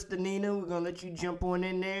 Sister Nina, we're going to let you jump on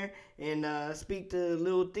in there and speak to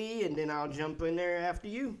Lil T, and then I'll jump in there after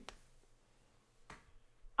you.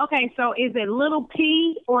 Okay, so is it little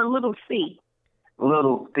P or little C?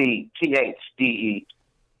 Little D, THDE.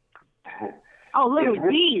 Oh, little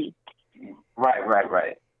D.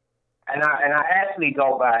 Right. And I actually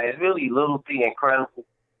go by, it's really Little T Incredible.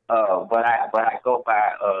 But I go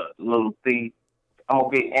by Little C. I'm a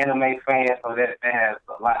big anime fan, so that has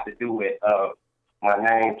a lot to do with my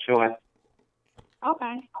name choice.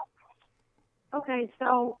 Okay.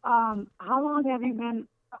 So how long have you been?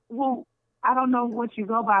 Well, I don't know what you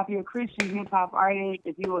go by. If you're a Christian hip hop artist,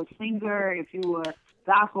 if you're a singer, if you're a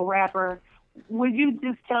gospel rapper, would you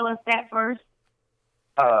just tell us that first?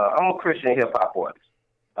 I'm a Christian hip hop artist.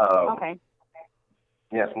 Okay.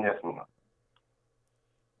 Yes, ma'am.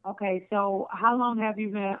 Okay, so how long have you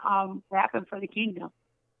been rapping for the Kingdom?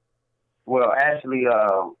 Well, actually,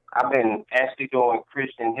 I've been doing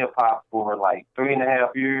Christian hip hop for like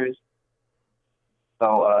 3.5 years.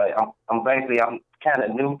 So I'm kind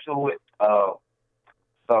of new to it. So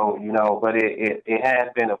but it has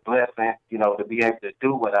been a blessing, to be able to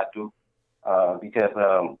do what I do, because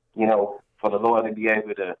for the Lord to be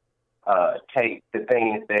able to take the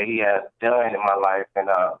things that He has done in my life and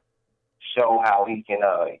show how He can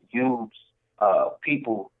use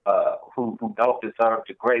people who don't deserve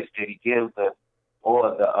the grace that He gives us,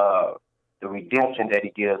 or the redemption that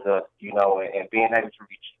He gives us, and being able to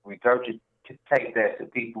regurgitate that to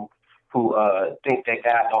people who think that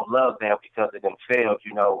God don't love them because of themselves.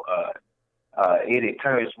 It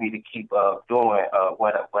encouraged me to keep doing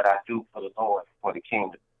what I do for the Lord, for the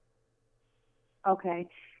Kingdom. Okay,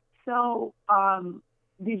 so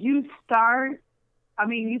did you start? I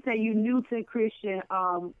mean, you say you new to Christian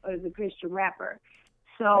as a Christian rapper.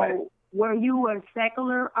 So right. Were you a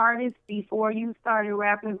secular artist before you started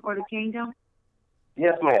rapping for the Kingdom?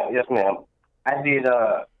 Yes, ma'am. I did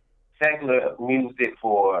secular music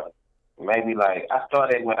for maybe I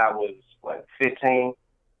started when I was 15,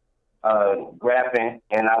 rapping,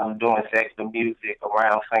 and I was doing secular music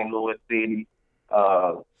around St. Louis City.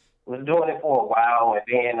 Was doing it for a while, and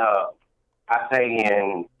then I say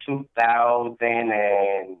in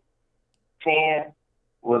 2010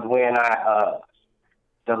 was when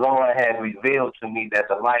the Lord had revealed to me that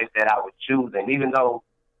the life that I was choosing, even though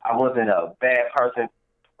I wasn't a bad person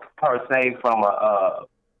per se from a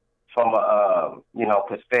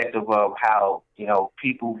perspective of how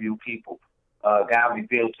people view people, God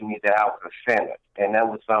revealed to me that I was a sinner, and that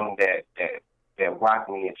was something that rocked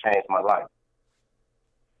me and changed my life.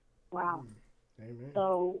 Wow. Amen.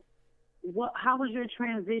 So how was your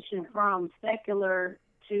transition from secular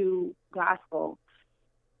to gospel?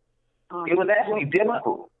 It was actually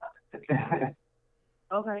difficult.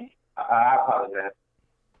 Okay. I apologize.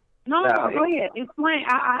 No, go ahead. Explain.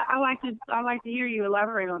 I like to hear you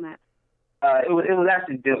elaborate on that. It was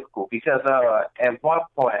actually difficult because at one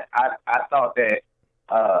point I thought that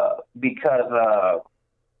because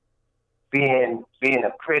being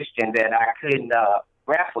a Christian that I couldn't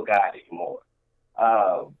rap for God anymore.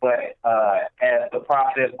 But as the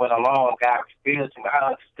process went along, God revealed to me. I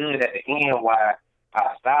understood at the end why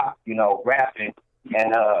I stopped, rapping,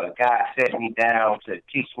 and God set me down to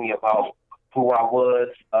teach me about who I was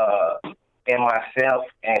in myself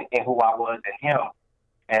and who I was in Him,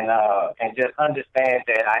 and just understand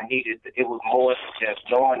that I needed. It was more than just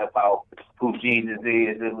knowing about who Jesus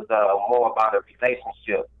is. It was more about a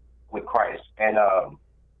relationship with Christ, and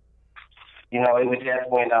it was just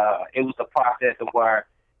when it was a process of where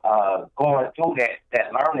going through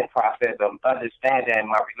that learning process of understanding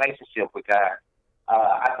my relationship with God,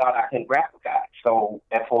 I thought I couldn't rap with God. So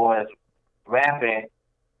as far as rapping,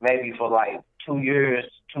 maybe for like 2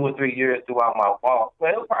 or 3 years throughout my walk,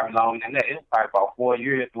 well, it was probably longer than that. It was probably about 4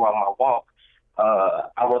 years throughout my walk.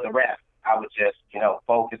 I wasn't rapping. I was just,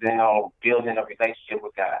 focusing on building a relationship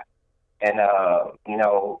with God. And,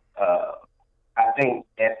 I think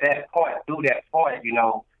at that point, through that point, it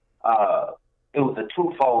was a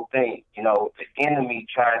twofold thing. The enemy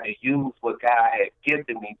tried to use what God had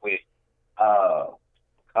gifted me with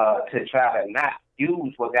to try to not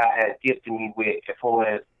use what God had gifted me with as far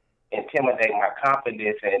as intimidate my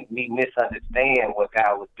confidence and me misunderstand what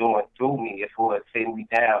God was doing through me as far as sitting me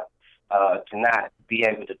down to not be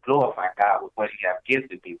able to glorify God with what He had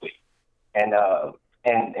gifted me with. And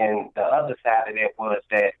the other side of that was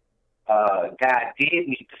that God did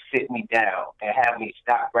need to sit me down and have me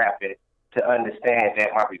stop rapping to understand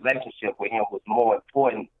that my relationship with Him was more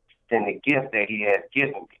important than the gift that He has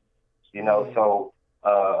given me. So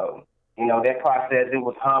that process, it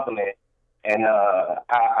was humbling, and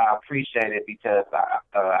I appreciate it because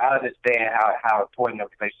I understand how important a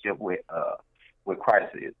relationship with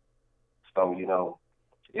Christ is. So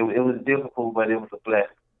it was difficult, but it was a blessing.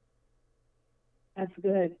 That's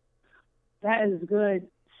good. That is good.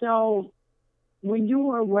 So when you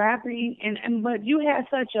were rapping, but you had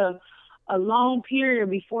such a long period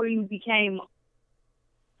before you became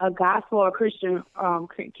a gospel or Christian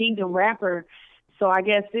kingdom rapper. So I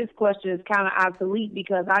guess this question is kind of obsolete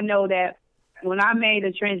because I know that when I made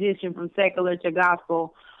a transition from secular to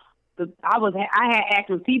gospel, I had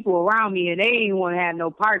active people around me and they didn't want to have no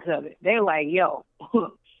parts of it. They were like, yo,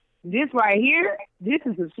 this right here, this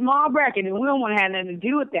is a small bracket and we don't want to have nothing to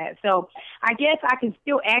do with that. So I guess I can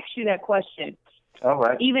still ask you that question. All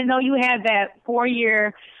right. Even though you had that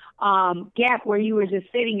 4-year gap where you were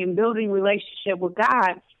just sitting and building relationship with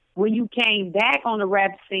God, when you came back on the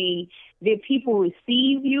rap scene, did people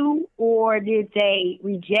receive you or did they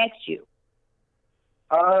reject you?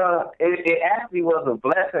 It actually was a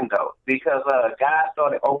blessing though, because God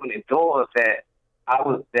started opening doors that I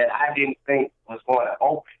didn't think was going to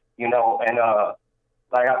open, and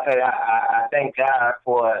like I said, I thank God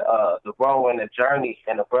for the role and the journey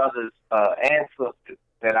and the brothers and sisters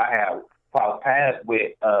that I have crossed paths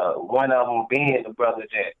with. One of them being the brother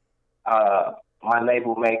that my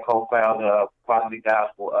label mate co-founder of Quality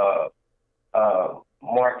Gospel,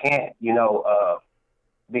 Mark Ant,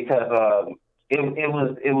 because it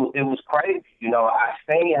was crazy. I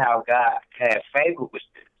seen how God had favor with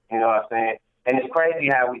this. You know what I'm saying? And it's crazy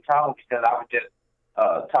how we talk because I was just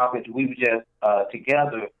we were just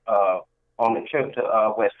together on the trip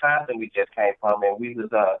to Wisconsin we just came from, and we was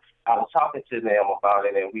I was talking to them about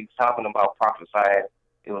it, and we was talking about prophesying.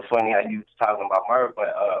 It was funny how you was talking about murder,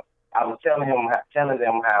 but I was telling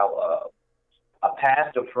them how a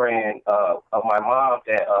pastor friend of my mom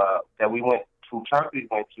that we went to church we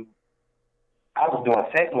went to, I was doing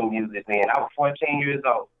secular music then. I was 14 years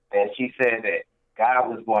old, and she said that God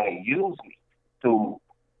was going to use me to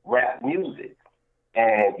rap music.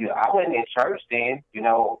 And I wasn't in church then,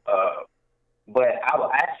 but I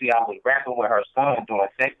was rapping with her son doing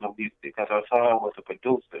secular music because her son was a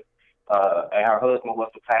producer, and her husband was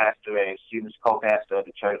a pastor, and she was co-pastor of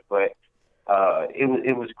the church. But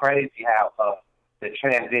it was crazy how the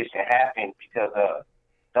transition happened because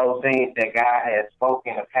those things that God had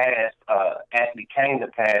spoken in the past actually came to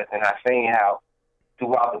pass, and I seen how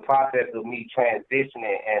throughout the process of me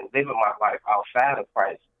transitioning and living my life outside of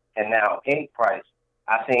Christ and now in Christ,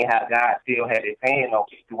 I seen how God still had His hand on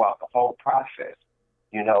me throughout the whole process.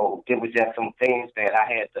 It was just some things that I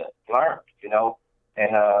had to learn,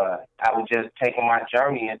 and I was just taking my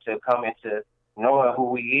journey into coming to knowing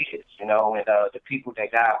who He is, and the people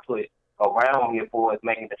that God put around me for is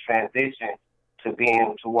making the transition to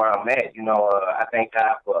being to where I'm at. I thank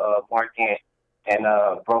God for Mark and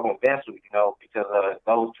Broken Vessel, because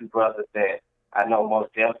those two brothers that I know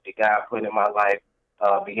most definitely God put in my life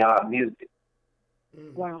beyond music.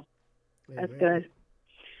 Wow, that's good.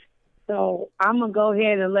 So I'm going to go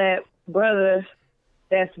ahead and let brother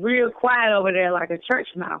that's real quiet over there like a church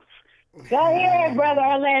mouse. Go ahead, Brother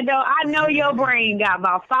Orlando. I know your brain got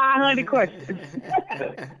about 500 questions.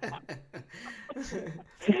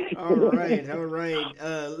 All right.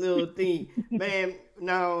 Lil Thee. Man,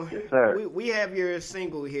 now, yes, we have your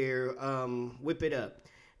single here, Whip It Up.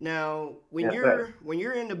 Now, when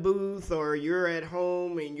you're in the booth or you're at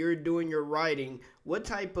home and you're doing your writing, what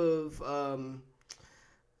type of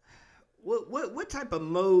what type of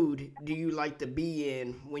mode do you like to be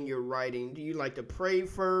in when you're writing? Do you like to pray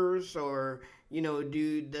first, or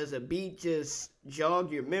does a beat just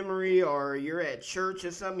jog your memory, or you're at church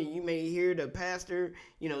or something, you may hear the pastor,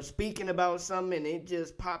 speaking about something, and it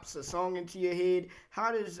just pops a song into your head?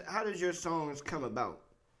 How does your songs come about?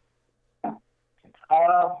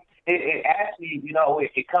 It actually,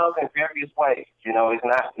 it comes in various ways. It's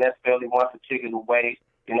not necessarily one particular way.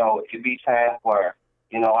 It could be times where,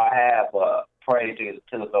 I have prayed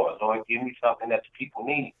to the Lord. Lord, give me something that the people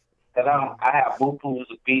need. Because I have bukus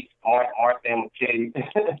of beats, Martha and Machete.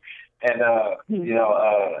 And, I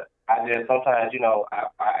just sometimes, I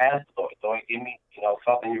ask the Lord, give me,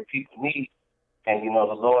 something your people need. And, the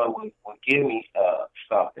Lord will give me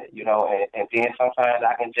something, and then sometimes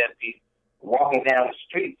I can just be walking down the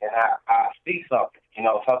street and I see something,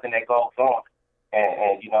 something that goes on.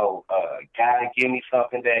 And God give me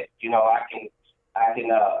something that, I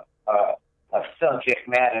can a subject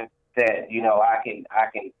matter that, I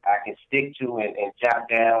can stick to and jot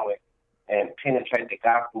down and penetrate the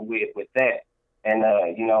gospel with that. And,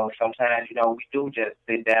 sometimes, we do just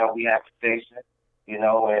sit down, we have a session, and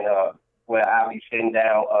where I'll be sitting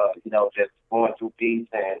down, just going through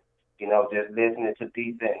beats and, just listening to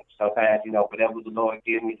beats. And sometimes, whatever the Lord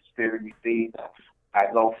gives me, the Spirit receives, I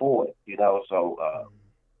go for it, So,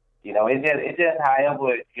 it's just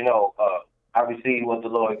however, I receive what the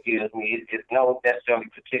Lord gives me. It's no necessarily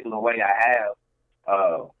particular way I have.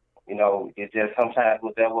 It's just sometimes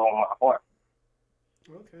whatever on my heart.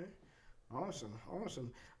 Okay. Awesome.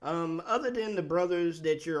 Other than the brothers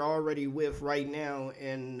that you're already with right now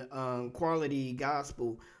in Quality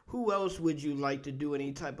Gospel, who else would you like to do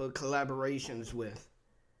any type of collaborations with?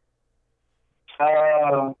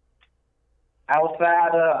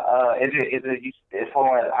 Outside of, is it as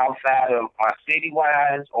far as outside of my city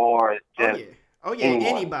wise, or just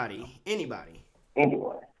anybody. Anyone.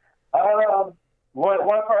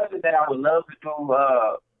 One person that I would love to do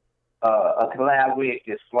a collab with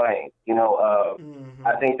is Flame.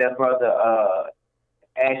 I think that brother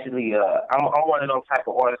actually I'm one of those type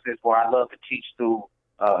of artists where I love to teach through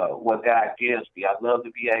what God gives me. I love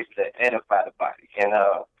to be able to edify the body, and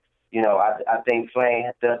I think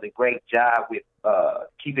Flame does a great job with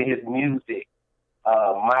keeping his music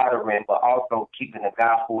modern, but also keeping the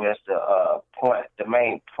gospel as the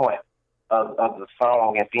main point of the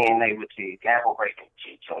song, and being able to elaborate and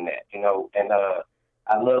teach on that. And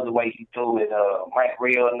I love the way he do it. Mike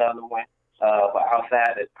Real, another one. But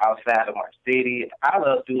outside of my city, I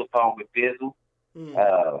love to do a song with Bizzle.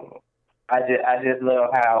 I just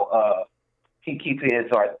love how he keeps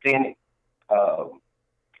it authentic.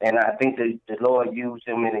 And I think the Lord used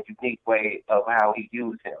him in a unique way of how he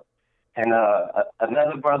used him. And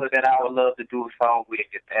another brother that I would love to do a song with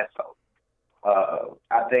is Esso.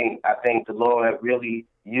 I think the Lord really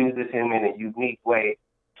uses him in a unique way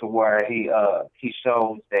to where he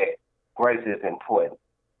shows that grace is important.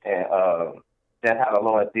 And that's how the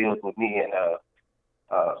Lord deals with me. And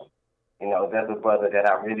that's a brother that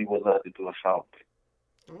I really would love to do a song with.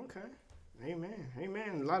 Okay.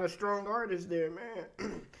 Amen. A lot of strong artists there, man.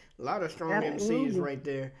 A lot of strong MCs right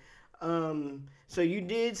there. So you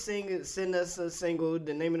did send us a single.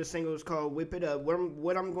 The name of the single is called Whip It Up.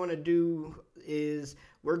 What I'm going to do is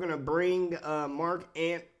we're going to bring Mark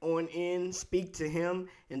Ant on in, speak to him,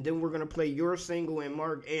 and then we're going to play your single and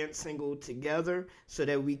Mark Ant's single together so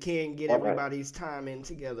that we can get everybody's time in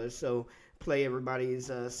together. So play everybody's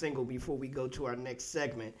single before we go to our next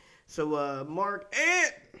segment. So Mark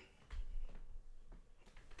Ant.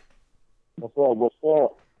 What's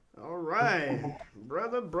up? All right,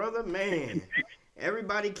 brother, man.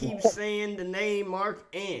 Everybody keeps saying the name Mark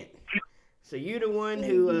Ant. So you're the one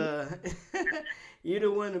who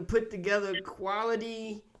put together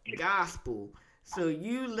Quality Gospel. So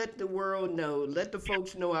you let the world know, let the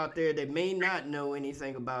folks know out there that may not know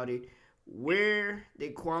anything about it, where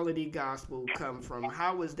did Quality Gospel come from?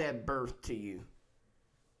 How was that birthed to you?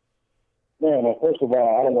 Man, first of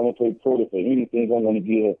all, I don't want to take credit for anything. I want to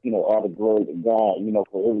give, all the glory to God,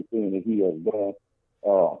 for everything that he has done.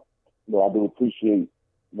 I do appreciate,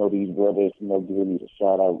 these brothers, giving me the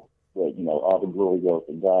shout out, but, all the glory goes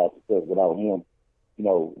to God, because without him,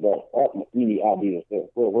 that any ideas that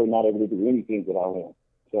we're not able to do anything without him.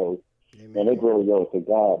 So, and that glory goes to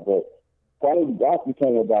God. But Quality Gospel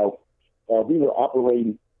came about, we were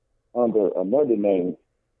operating under another name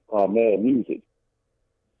called Mad Music.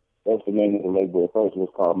 That's the name of the label. At first it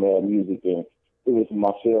was called Mad Music, and it was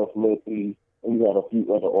myself, Lil P, and we had a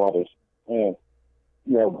few other artists. And,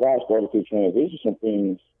 God started to transition some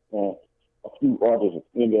things, and a few artists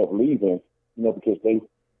ended up leaving, because they,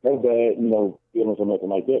 no bad, feelings or nothing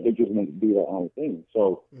like that. They just wanted to do their own thing.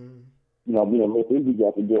 So, me and Lil P, we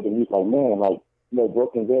got together, and we was like, man,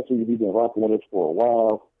 Broken Vessels, he's been rocking with us for a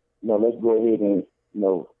while. Let's go ahead and,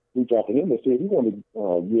 reach out to him and see if he want to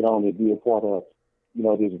get on and be a part of,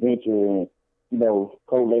 this venture and,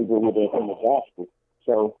 co-labor with us in the gospel.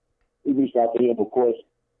 So we reached out to him, of course,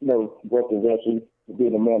 Broken Vessels,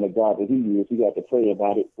 being the man of God that he is, he got to pray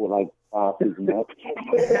about it for like 5-6 months.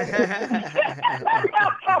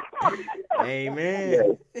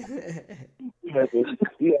 Amen.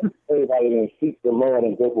 Yeah, everybody then seek the Lord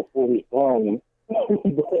and go before his throne. Let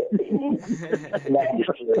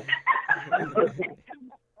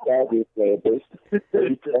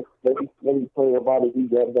me pray about it. He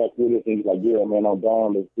got back with it and he's like, yeah, man, I'm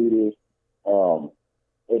down, let's do this.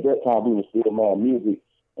 At that time, we were still Mad Music,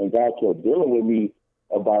 and God kept dealing with me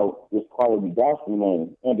about this Quality Gospel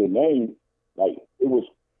name. And the name, like, it was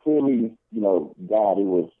clearly, God. It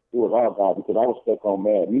was our God, because I was stuck on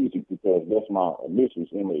Mad Music because that's my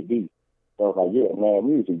initials, MAD. So I was like, yeah, Mad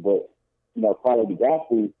Music. But, Quality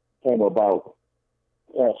Gospel came about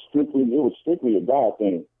it was strictly a God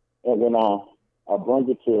thing. And when I brought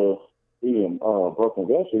it to being Broken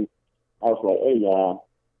Vessels, I was like, hey, y'all,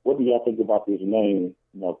 what do y'all think about this name,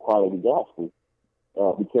 Quality Gospel?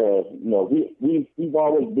 Because, we've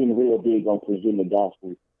always been real big on presenting the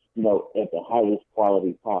gospel, at the highest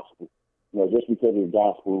quality possible. Just because it's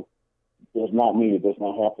gospel does not mean it does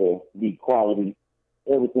not have to be quality.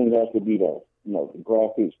 Everything has to be there. The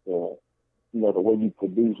graphics, the way you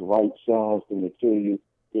produce, write songs, the material,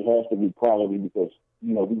 it has to be quality because,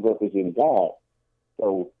 we represent God.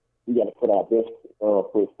 So we got to put our best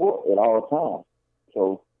foot forth at all times.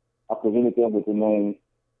 So I presented them with the name,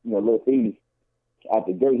 Lil E. Out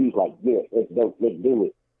the gate, he's like, yeah, let's do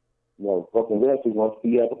it. Broken Vessels wants to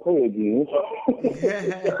have to play again.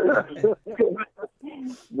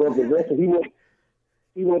 Broken Vessels,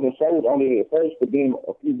 he wasn't sold on it at first, but then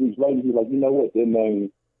a few weeks later, he's like, you know what, that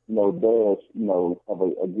name, does, have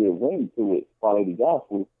a good ring to it, Quality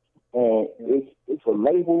Gospel. And it's a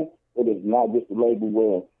label, but it's not just a label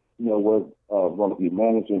where, we're going to be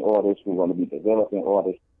managing artists, we're going to be developing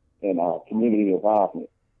artists, and community involvement.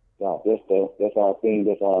 That's our thing,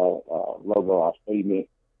 that's our logo, our statement,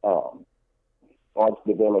 arts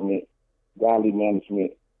development, godly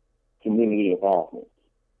management, community involvement.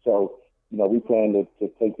 So, we plan to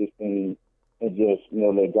take this thing and just,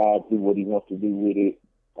 let God do what he wants to do with it,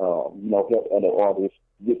 help other artists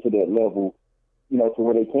get to that level, to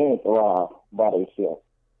where they can thrive by themselves.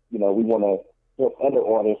 We want to help other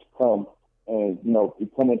artists come and, be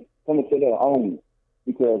coming to their own,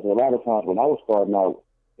 because a lot of times when I was starting out,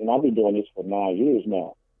 and I've been doing this for 9 years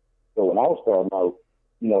now, so when I was starting out,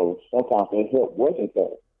 sometimes that help wasn't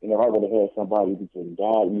there. I would have had somebody who could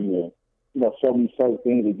guide me and, show me certain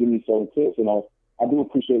things and give me certain tips. And I do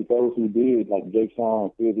appreciate those who did, like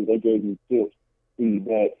Jason, Fizzy, they gave me tips,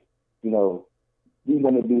 feedback. We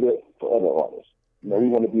want to do that for other artists. We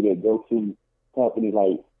want to be that go-to company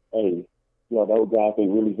like, hey, those guys, they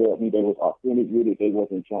really helped me. They was authentic with it. They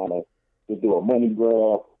wasn't trying to just do a money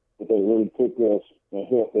grab, but they really took us and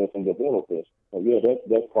helped us and developed us. So, yeah,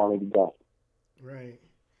 that's Quality Gospel. Right.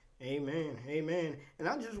 Amen. Amen. And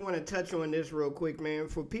I just want to touch on this real quick, man.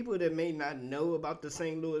 For people that may not know about the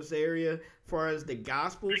St. Louis area, as far as the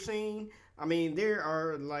gospel scene, I mean, there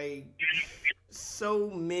are like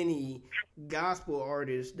so many gospel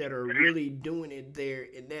artists that are really doing it there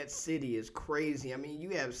in that city. Is crazy. I mean,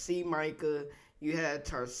 you have C. Micah, you have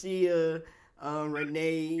Tarsia,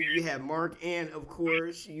 Renee, you have Mark, and of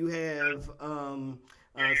course, you have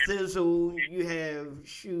Thizzle, you have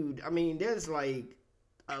I mean, there's like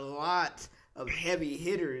a lot of heavy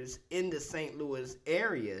hitters in the St. Louis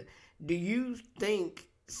area. Do you think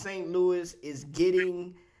St. Louis is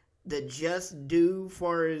getting the just due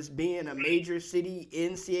far as being a major city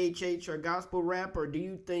in CHH or gospel rap, or do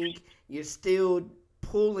you think you're still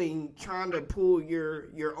trying to pull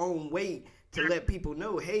your own weight to let people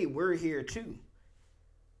know, hey, we're here too?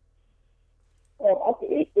 I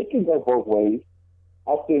think it can go both ways.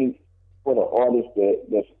 I think for the artist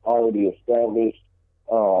that's already established,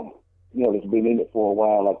 that's been in it for a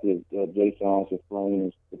while, like the Jasons, the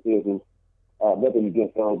Flames, the Fizzles, nothing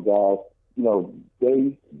against those guys.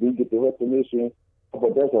 They do get the recognition,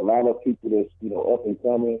 but there's a lot of people that's, up and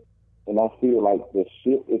coming, and I feel like the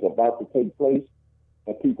shift is about to take place,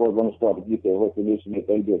 and people are going to start to get their recognition that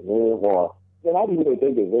they deserve, or not even that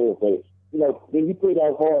they deserve, but, when you put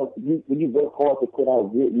out hard, when you work hard to put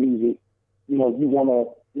out good music, you want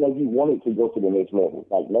it to go to the next level.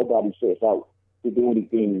 Like, nobody sets out to do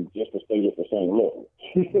anything just to stay at the same level.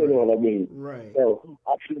 You know what I mean? Right. So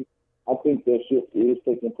I think that shift is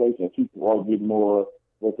taking place, and people are getting more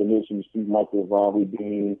recognition. Steve Michael, Bobby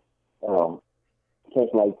Dean, stuff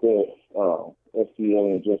like that.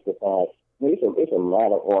 STL and Justified. I mean, it's a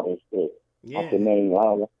lot of artists that I can name. I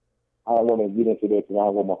don't want to get into that because I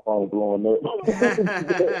don't want my phone blowing up.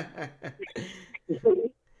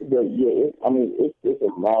 But yeah, it's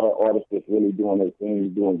a lot of artists that's really doing their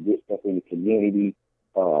thing, doing good stuff in the community,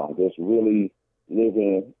 that's really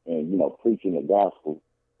living and, preaching the gospel.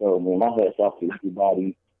 So, man, my hat's off to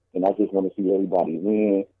everybody, and I just want to see everybody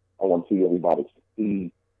win. I want to see everybody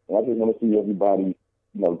succeed. And I just want to see everybody,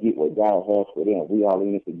 get what God has for them. We all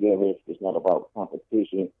in it together. It's not about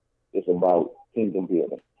competition. It's about kingdom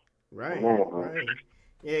building. Right.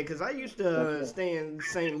 Yeah, because I used to stay in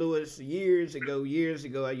St. Louis years ago.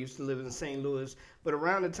 I used to live in St. Louis. But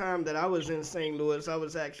around the time that I was in St. Louis, I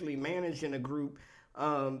was actually managing a group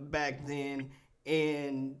back then.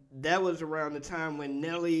 And that was around the time when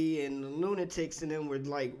Nelly and the Lunatics and them were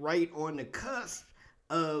like right on the cusp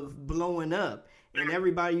of blowing up. And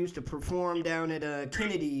everybody used to perform down at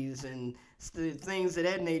Kennedy's and things of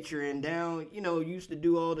that nature. And down, used to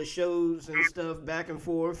do all the shows and stuff back and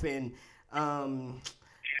forth. And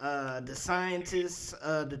the scientists,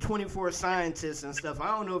 the 24 scientists and stuff. I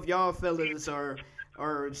don't know if y'all fellas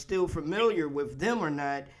are still familiar with them or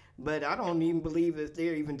not, but I don't even believe if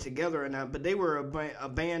they're even together or not. But they were a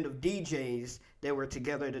band of DJs that were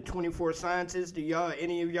together, the 24 scientists. Do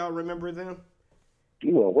any of y'all remember them?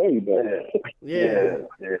 You were way back. Yeah.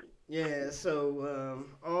 So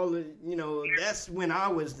that's when I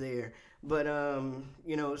was there. But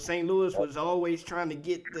St. Louis was always trying to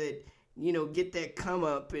get that come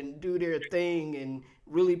up and do their thing and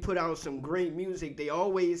really put out some great music. They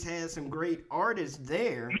always had some great artists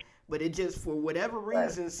there, but it just, for whatever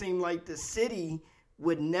reason, seemed like the city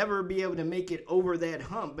would never be able to make it over that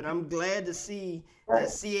hump. But I'm glad to see that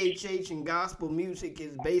CHH and gospel music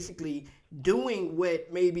is basically doing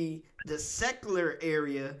what maybe the secular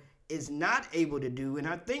area is not able to do. And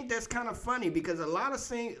I think that's kind of funny because a lot of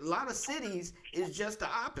cities is just the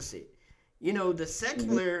opposite. The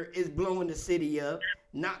secular is blowing the city up,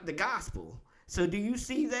 not the gospel. So do you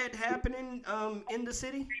see that happening in the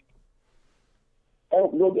city? I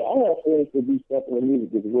have friends that do secular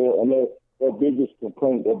music as well, and their biggest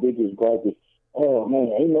complaint, their biggest gripe is, oh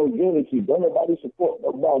man, ain't no unity. Don't nobody support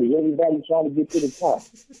nobody. Everybody trying to get to the top.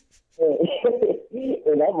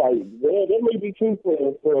 And I'm like, yeah, that may be true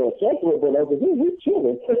for secular, but I was like, we're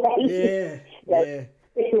chilling. Like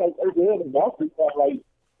over the gospel side, like,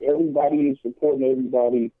 everybody is supporting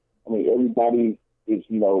everybody. I mean, everybody is,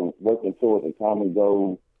 working towards a common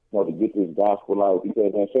goal, to get this gospel out.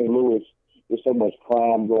 Because in St. Louis, there's so much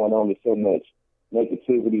crime going on. There's so much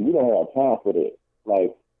negativity. We don't have time for that.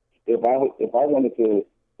 Like, if I wanted to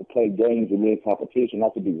play games and win competition, I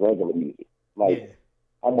could do regular music. Like,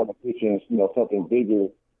 I want to pitch in, something bigger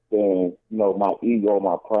than, my ego,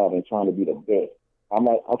 my pride, and trying to be the best. I'm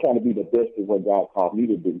trying to be the best at what God called me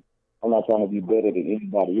to do. I'm not trying to be better than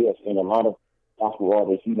anybody else. And a lot of gospel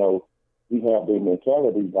artists, we have their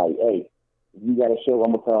mentality like, hey, if you got a show,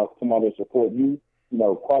 I'm going to come out and support you.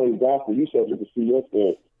 Quality gospel, you said you can see us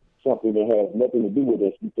as something that has nothing to do with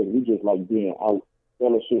us because we just like being out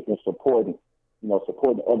fellowship and supporting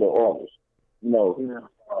other artists.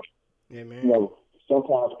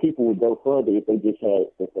 Sometimes people would go further if they just had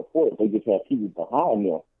the support, if they just had people behind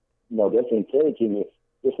them. That's encouraging it.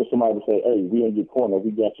 Just for somebody to say, hey, we in your corner,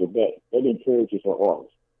 we got your back. That encourages an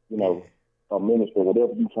artist, a minister,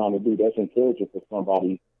 whatever you're trying to do, that's encouraging for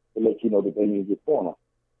somebody to let you know that they in your corner.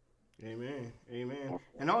 Amen.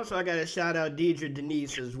 And also, I got to shout out Deidre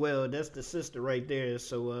Denise as well. That's the sister right there.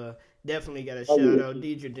 So definitely got to shout out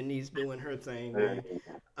Deidre Denise doing her thing,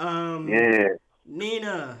 man.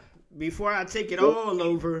 Nina, before I take it all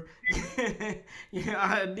over,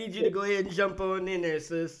 I need you to go ahead and jump on in there,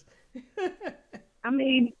 sis. I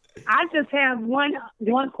mean, I just have one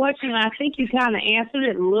question. I think you kind of answered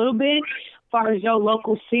it a little bit as far as your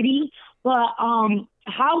local city. But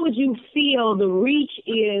how would you feel the reach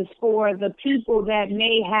is for the people that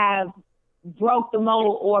may have broke the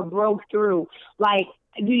mold or broke through? Like,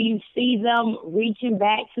 do you see them reaching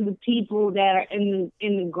back to the people that are in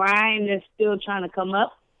the grind that's still trying to come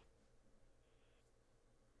up?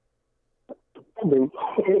 I do.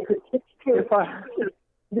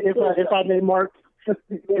 If I may, Mark. Yeah,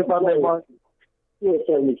 to a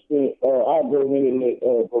certain extent. I'll go ahead and let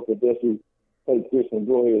Brother Desi take this and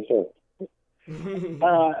go ahead, sir.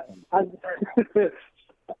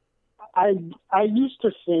 I used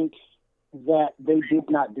to think that they did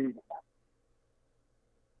not do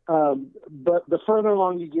that. But the further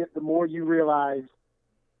along you get, the more you realize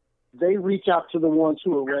they reach out to the ones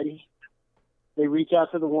who are ready. They reach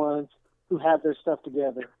out to the ones who have their stuff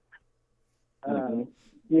together.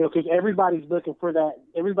 You know, because everybody's looking for that.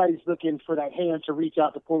 Everybody's looking for that hand to reach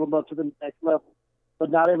out to pull them up to the next level. But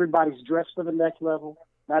not everybody's dressed for the next level.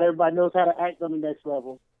 Not everybody knows how to act on the next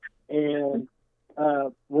level. And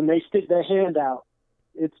when they stick their hand out,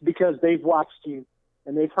 it's because they've watched you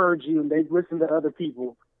and they've heard you and they've listened to other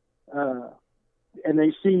people, and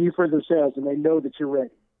they've seen you for themselves and they know that you're ready.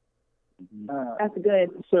 That's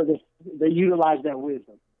good. So they utilize that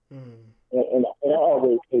wisdom. And I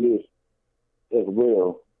always say this as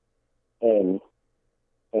well, and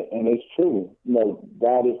it's true. You know,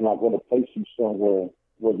 God is not going to place you somewhere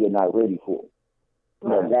where you're not ready for. You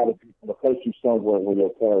know, God is going to place you somewhere where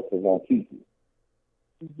your character won't keep you.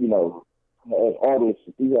 You know, as artists,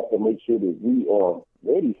 we have to make sure that we are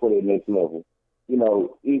ready for the next level. You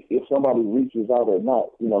know, if somebody reaches out or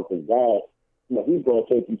not, you know, because God, you know, He's going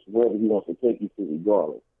to take you to wherever He wants to take you to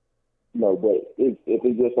regardless. You know, but if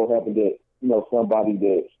it just so happened that, you know, somebody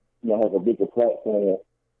that, you know, has a bigger platform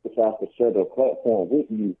decides to share their platform with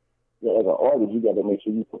you, you know, as an artist, you got to make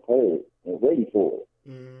sure you're prepared and ready for it.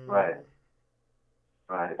 Right.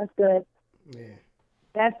 That's good. Yeah.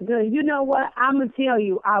 That's good. You know what? I'm going to tell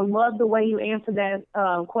you, I love the way you answered that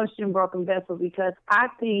question, Broken Vessel, because I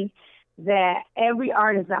think that every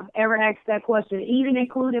artist I've ever asked that question, even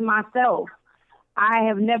including myself, I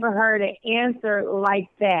have never heard an answer like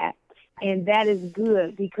that. And that is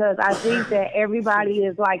good, because I think that everybody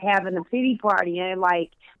is like having a pity party. And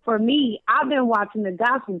like, for me, I've been watching the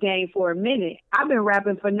gospel game for a minute. I've been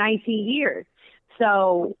rapping for 19 years.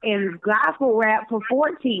 So, and gospel rap for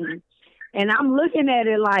 14. And I'm looking at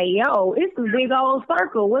it like, yo, it's a big old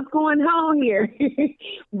circle. What's going on here?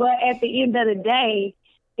 But at the end of the day,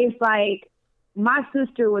 it's like, my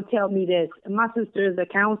sister would tell me this. And my sister is a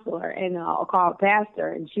counselor and called pastor.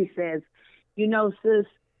 And she says, you know, sis,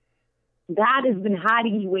 God has been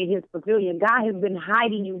hiding you in His pavilion. God has been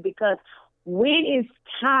hiding you because when it's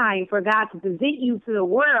time for God to present you to the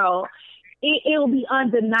world, it'll be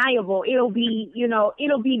undeniable. It'll be, you know,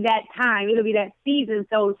 it'll be that time. It'll be that season.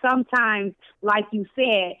 So sometimes, like you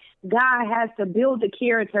said, God has to build the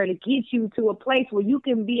character to get you to a place where you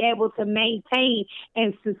can be able to maintain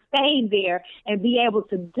and sustain there and be able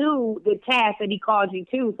to do the task that He called you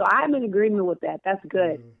to. So I'm in agreement with that. That's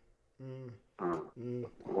good.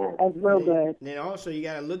 That's real good. Then also you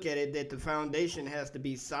got to look at it that the foundation has to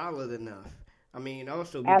be solid enough. I mean,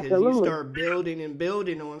 also because you start building and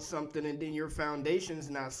building on something and then your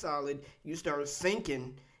foundation's not solid, you start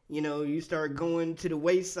sinking, you know, you start going to the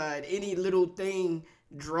wayside. Any little thing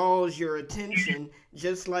draws your attention,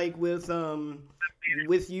 just like with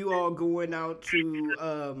you all going out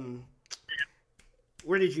to,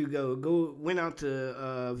 where did you go? Went out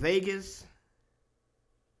to Vegas?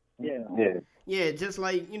 Yeah, just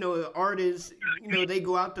like, you know, artists, you know, they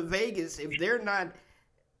go out to Vegas. If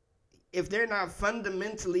they're not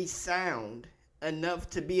fundamentally sound enough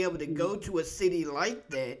to be able to go to a city like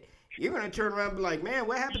that, you're going to turn around and be like, man,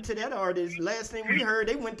 what happened to that artist? Last thing we heard,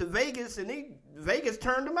 they went to Vegas and Vegas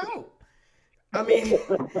turned them out. I mean,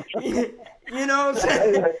 you know what I'm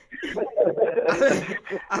saying?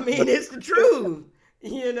 I mean, it's the truth.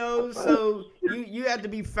 You know, so you have to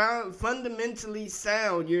be fundamentally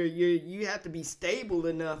sound. You have to be stable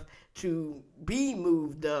enough to be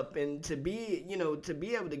moved up and to be, you know, to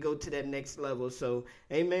be able to go to that next level. So,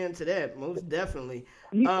 amen to that, most definitely.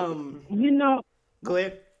 You know, go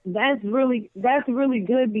ahead. That's really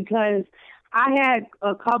good, because I had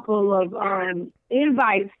a couple of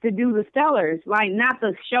invites to do the Stellars, like not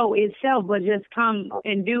the show itself, but just come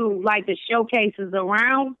and do like the showcases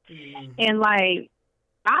around, and like.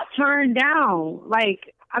 I turned down,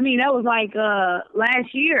 like, I mean, that was like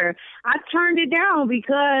last year. I turned it down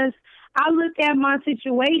because I looked at my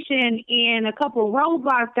situation and a couple of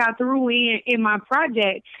roadblocks got through in my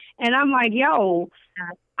project. And I'm like, yo,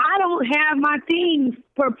 I don't have my things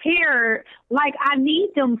prepared like I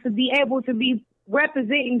need them to be able to be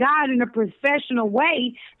representing God in a professional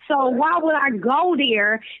way. So why would I go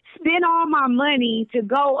there, spend all my money to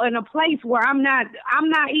go in a place where I'm not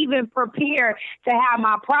even prepared to have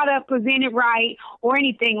my product presented right or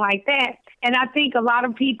anything like that? And I think a lot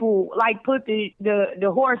of people like put the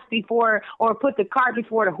horse before, or put the cart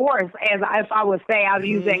before the horse, as if I would say, I'll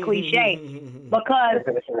use that cliche, because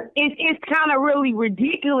it's kind of really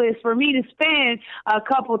ridiculous for me to spend a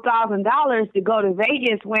couple $1,000s to go to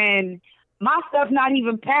Vegas when my stuff not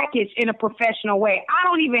even packaged in a professional way. I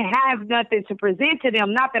don't even have nothing to present to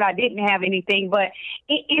them. Not that I didn't have anything, but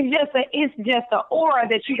it's just an aura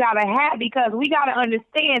that you gotta have, because we gotta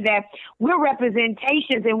understand that we're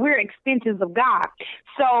representations and we're extensions of God.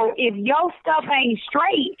 So if your stuff ain't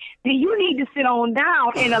straight, then you need to sit on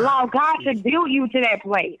down and allow God to build you to that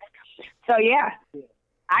place. So yeah.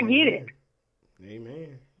 I get it.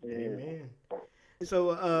 Amen. Amen.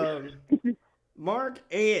 So, Mark,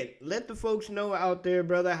 Ed, let the folks know out there,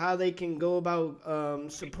 brother, how they can go about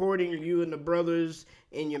supporting you and the brothers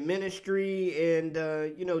in your ministry and,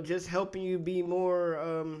 just helping you be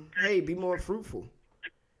more, be more fruitful.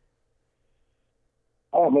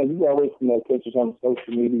 Oh, man, you always catch us on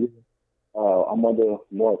social media. I'm under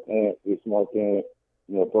Mark Ant. It's Mark Ant.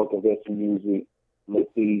 Broken Vessel Music.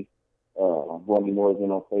 Let's see. Ronnie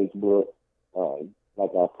Morgan on Facebook.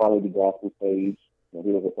 Like our Quality Gospel page.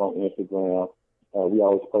 Hit us up on Instagram. We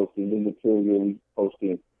always posting new material. We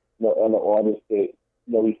posting other artists that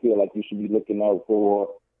we feel like you should be looking out for.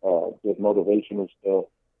 Just motivational stuff.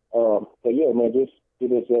 So yeah, man, just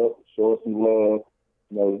hit us up, show us some love.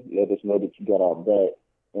 Let us know that you got our back.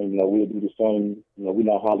 And, we'll do the same. We're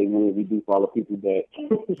not Hollywood. We do follow people back.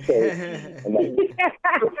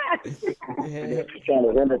 Trying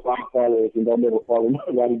to run up our followers and don't never follow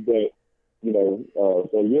nobody back. So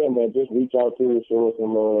yeah, man, just reach out to us, show us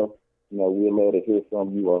some love. We'd love to hear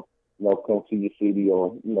from you or, come to your city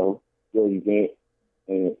or, your event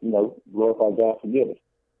and, glorify God together.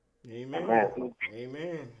 Amen.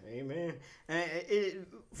 Amen. Amen. And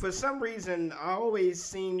for some reason, I always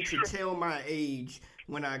seem to tell my age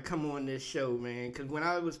when I come on this show, man. Because when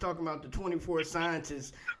I was talking about the 24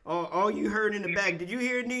 scientists, all you heard in the back, did you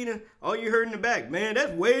hear it, Nina? All you heard in the back, man,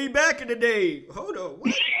 that's way back in the day. Hold on,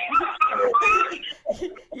 what?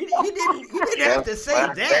 you didn't have to say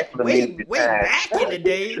that way back in the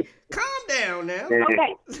day. Calm down now.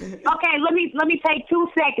 Okay, let me take 2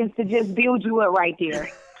 seconds to just build you up right there.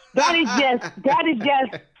 That is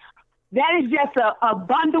just a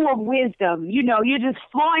bundle of wisdom. You're just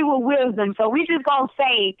flowing with wisdom. So we just gonna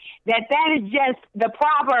say that is just the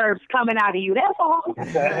Proverbs coming out of you. That's all.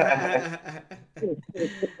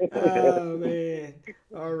 Oh man.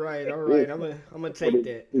 All right. I'm gonna take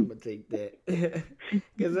that.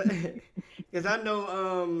 Cause I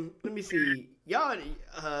know. Let me see. Y'all,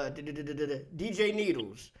 DJ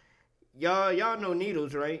Needles. Y'all know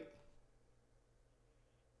Needles, right?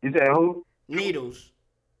 You said who? Needles.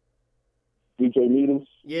 DJ Needles?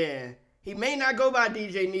 Yeah. He may not go by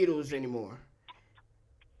DJ Needles anymore.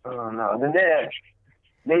 Oh, no. Then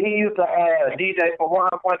he used to DJ for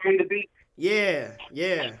 100.3 The Beat? Yeah.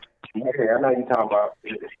 Yeah, I know you're talking about.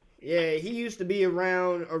 Yeah, he used to be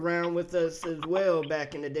around with us as well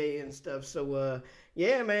back in the day and stuff. So,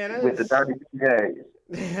 yeah, man. With the Dirty DJs.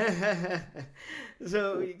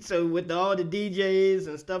 So with all the DJs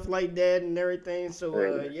and stuff like that and everything.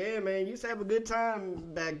 So, yeah, man, used to have a good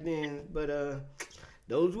time back then. But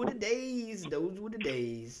those were the days.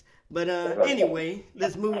 But anyway,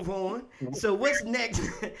 let's move on. So what's next?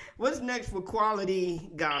 What's next for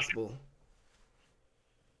Quality Gospel?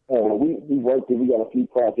 We working. We got a few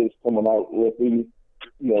projects coming out. We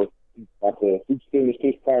finished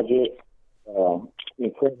this project.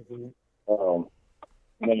 Incredible.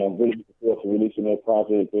 Man, I'm really looking forward to releasing that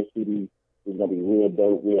project. That CD is gonna be real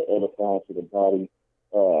dope, real edifying to the body.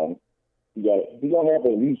 We gonna have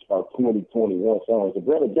at least about 20, 21 songs. The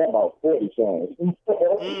brother got about 40 songs.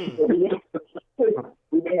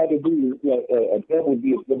 We may have to do a double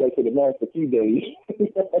disc, go back to the Master Key days. Do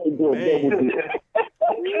a double disc.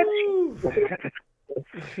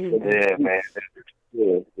 Yeah, man.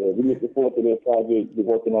 Yeah, we're looking forward to that project. We're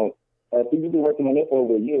working on. I think you've been working on that for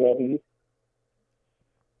over a year, haven't you?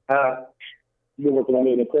 You've been working on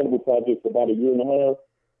that incredible project for about a year and a half.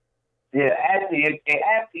 Yeah, actually,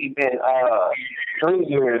 it been 3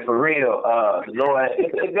 years for real. Lord,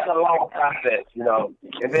 it's been a long process,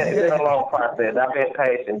 It's been a long process. I've been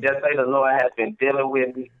patient. Just say the Lord has been dealing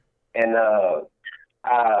with me, and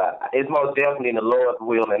it's most definitely the Lord's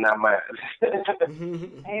will and not mine.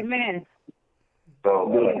 Amen.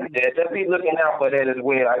 So, yeah, just be looking out for that as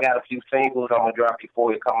well. I got a few singles I'm gonna drop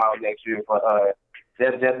before it come out next year, but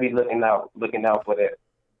just be looking out for that.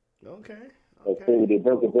 Okay. So the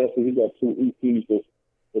Broken Vessel, he got 2 EPs that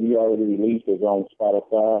he already released. Is on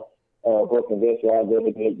Spotify. Broken Vessel, I'd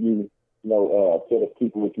rather let you, tell the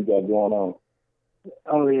people what you got going on.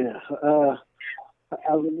 Oh yeah,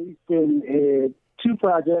 I released in 2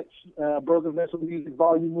 projects: Broken Vessel Music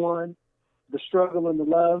Volume 1, The Struggle and the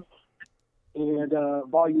Love, and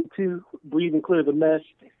Volume 2, Breathe and Clear the Mess.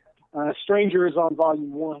 Stranger is on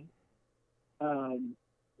Volume 1.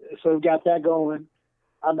 So we've got that going.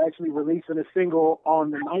 I'm actually releasing a single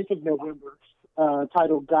on the 9th of November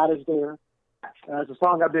titled God Is There. It's a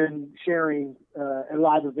song I've been sharing at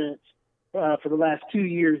live events for the last 2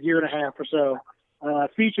 years, year and a half or so.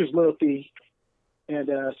 Features Lil P. And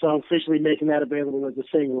so I'm officially making that available as a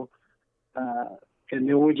single. And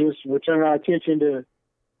then we're turning our attention to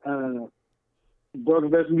Broken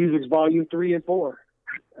Vessel Music's Volume 3 and 4.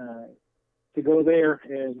 To go there,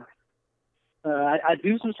 and I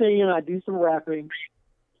do some singing, I do some rapping,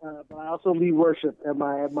 but I also lead worship at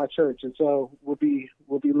my church, and so we'll be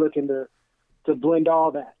looking to blend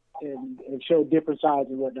all that and show different sides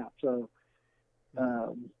and whatnot. So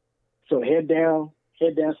head down,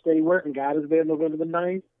 steady working. God is there November the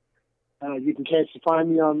 9th. You can find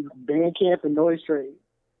me on Bandcamp and Noise Trade.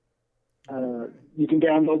 You can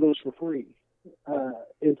download those for free,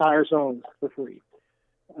 entire songs for free.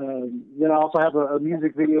 Then I also have a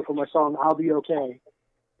music video for my song "I'll Be Okay,"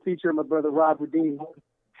 featuring my brother Rob Redeem,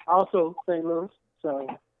 also St. Louis. So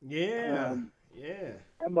yeah.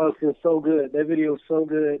 That mug is so good. That video is so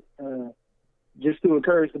good. Just to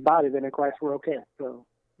encourage the body that in Christ we're okay. So.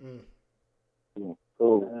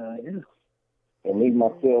 Cool. And me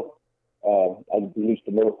myself, I released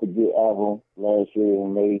the Never Forget album last year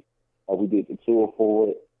in May. We did the tour for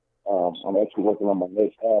it. I'm actually working on my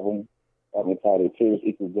next album. I'm entitled Tears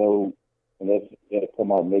Equal Gold, and that'll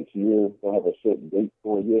come out next year. Don't have a set date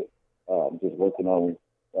for it yet. I'm just working on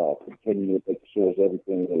continuing to make sure it's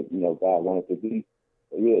everything that God wanted to be.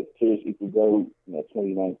 But yeah, Tears Equal Gold,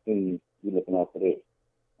 2019. We're looking out for that.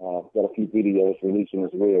 Got a few videos releasing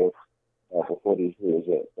as well before this year is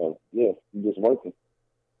up. So yeah, we're just working.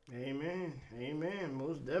 Amen.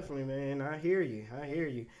 Most definitely, man. I hear you.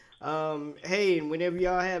 Hey, and whenever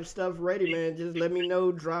y'all have stuff ready, man, just let me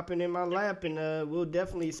know. Drop it in my lap, and we'll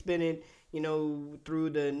definitely spin it, through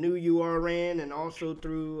the new URN and also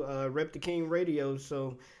through Rep the King Radio.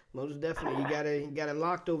 So most definitely, you got it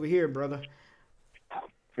locked over here, brother.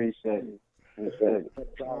 Appreciate it.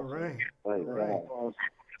 All right.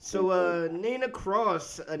 So Nina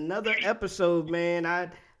Cross, another episode, man. I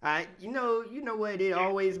you know what, it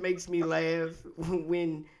always makes me laugh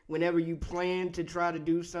whenever you plan to try to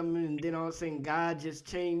do something and then all of a sudden God just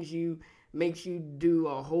changes you, makes you do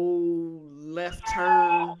a whole left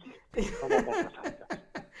turn.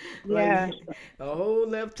 Yeah. A whole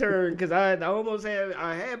left turn, because I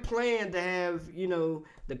had planned to have,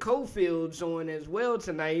 the Cofields on as well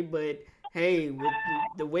tonight, but hey, with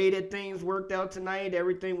the way that things worked out tonight,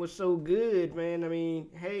 everything was so good, man. I mean,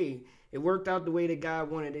 hey, it worked out the way that God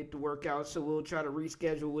wanted it to work out, so we'll try to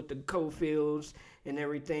reschedule with the Cofields and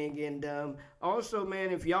everything. And also,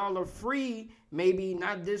 man, if y'all are free, maybe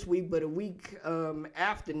not this week, but a week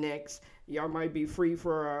after next, y'all might be free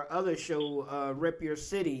for our other show, Rep Your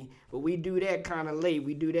City. But we do that kind of late.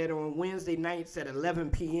 We do that on Wednesday nights at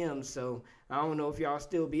 11 p.m., so I don't know if y'all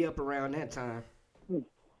still be up around that time.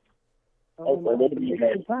 Okay,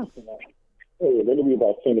 that'll be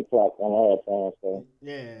about 10 o'clock on our time, so.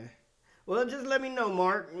 Yeah. Well, just let me know,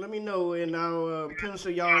 Mark. Let me know, and I'll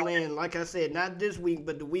pencil y'all in. Like I said, not this week,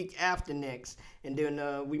 but the week after next. And then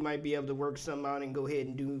we might be able to work something out and go ahead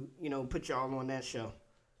and do, put y'all on that show.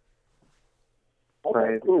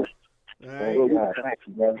 Okay, cool. All right. Thanks,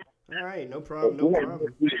 brother. All right, no problem.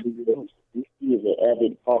 He is an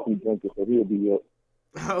avid coffee drinker, so he'll be up.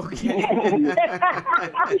 Okay.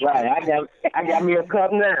 Right, I got me a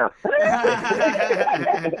cup now.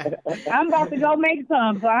 I'm about to go make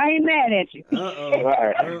some, so I ain't mad at you.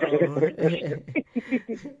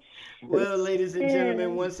 Well, ladies and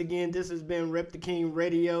gentlemen, once again, this has been Rep the King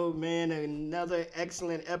Radio, man. Another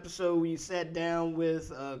excellent episode. We sat down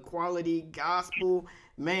with Quality Gospel.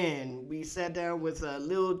 Man, we sat down with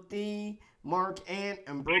Lil Thee, Mark Ant,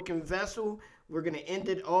 and Broken Vessel. We're going to end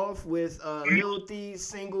it off with Lil Thee's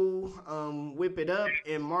single, Whip It Up,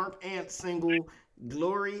 and Mark Ant's single,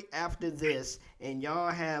 Glory After This. And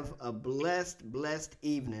y'all have a blessed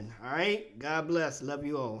evening. All right? God bless. Love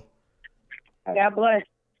you all. God bless.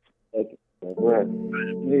 Thank you.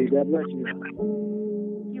 Hey, God bless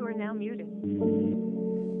you. You are now muted.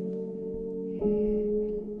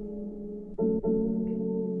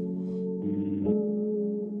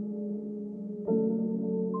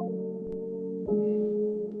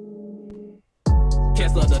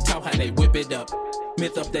 Cats love to talk how they whip it up.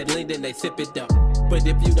 Mix up that lean, then they sip it up. But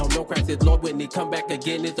if you don't know Christ is Lord, when he come back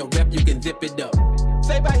again, it's a rep, you can zip it up.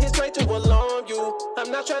 Say by his way to alarm you.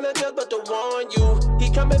 I'm not trying to judge, but to warn you. He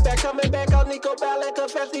coming back, I'll Nico Ball and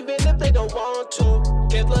confess even if they don't want to.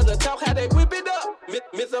 Cats love to talk how they whip it up.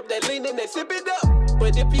 Mix up that lean, then they sip it up.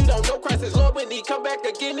 But if you don't know Christ is Lord, when he come back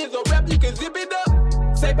again, it's a rep, you can zip it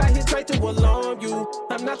up. Say by his grace to alarm you.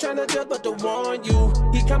 I'm not trying to judge but to warn you.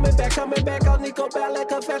 He coming back, I'll Nico back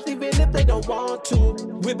like a fast even if they don't want to.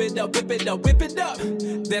 Whip it up, whip it up, whip it up.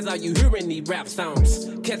 That's all you hear in these rap songs.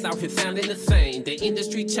 Cats out here sounding the same. The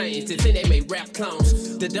industry changed, they say they made rap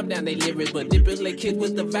clones. The dumb down they lyrics, manipulate kids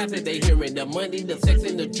with the vibes that they hearing. The money, the sex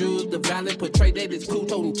and the drugs, the violence portray that it's cool,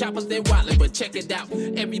 toting choppers and wildin'. But check it out,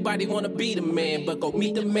 everybody wanna be the man, but go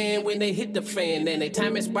meet the man when they hit the fan. And they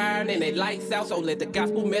time expired and they lights out, so let the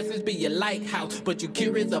gospel message be your lighthouse. But you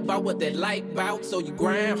curious about what that light bout, so you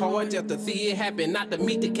grind hard just to see it happen. Not to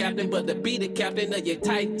meet the captain, but to be the captain of your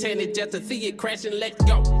Titanic, just to see it crash and let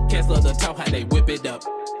go. Cats love to talk how they whip it up.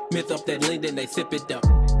 Mix up that lean, then they sip it up.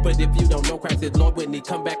 But if you don't know Christ is Lord, when he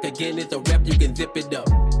come back again, it's a rap, you can zip it up.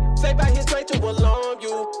 Say by his grace to alarm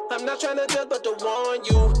you. I'm not trying to judge but to warn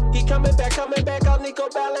you. He coming back, I'll Nico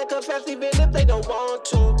back like a fast even if they don't want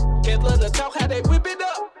to. Cats love to talk how they whip it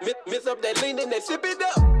up. Mix up that lean, then they sip it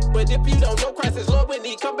up. But if you don't know Christ is Lord, when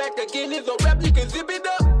he come back again, it's a rap, you can zip it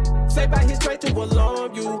up. Say by his grace to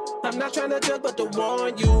alarm you. I'm not trying to judge but to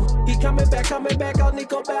warn you. He coming back, I'll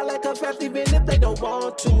Nico back like a fast even if they don't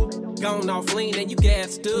want to. Gone off lean and you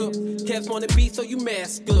gassed up. Cats wanna beat so you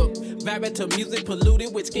mask up. Vibing to music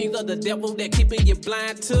polluted with schemes of the devil that keeping you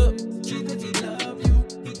blind to. Jesus, he love you,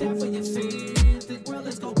 he died for your sins. This world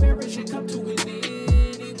is gonna perish and come to an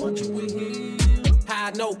end. He want you with him.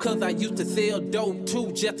 I know cause I used to sell dope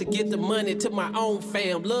too, just to get the money to my own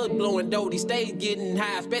fam. Blood blowing dope, he stayed getting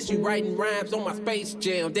high, especially writing rhymes on my Space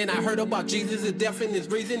Jam. Then I heard about Jesus' his death and his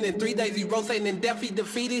reason. In 3 days he rose, saying in death he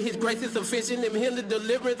defeated. His grace is sufficient, him healing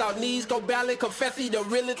deliverance. Our knees go ballad, confess he the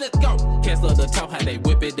realest. Let's go. Cats love to talk how they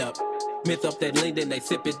whip it up. Mix up that lean, then they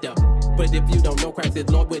sip it up. But if you don't know Christ is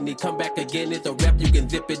Lord, when he come back again, it's a rap, you can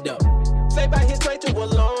zip it up. Say by his grace to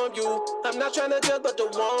alarm you. I'm not trying to judge but to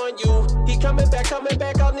warn you. He coming back,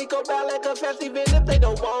 I'll Nico back like a fast even if they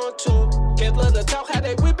don't want to. Cats love to talk how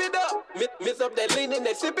they whip it up. Mix up that lean and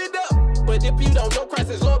they sip it up. But if you don't know Christ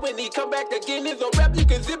is Lord, when he come back again, it's a rap, you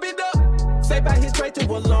can zip it up. Say by his grace to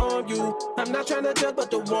alarm you. I'm not trying to judge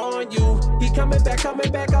but to warn you. He coming back,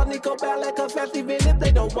 I'll Nico back like a fast even if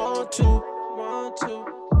they don't want to.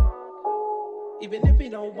 Even if he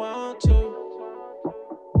don't want to.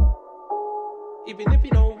 Even if you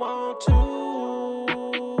don't want to.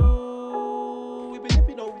 Even if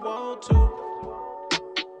you don't want to.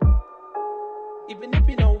 Even if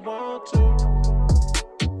you don't want to.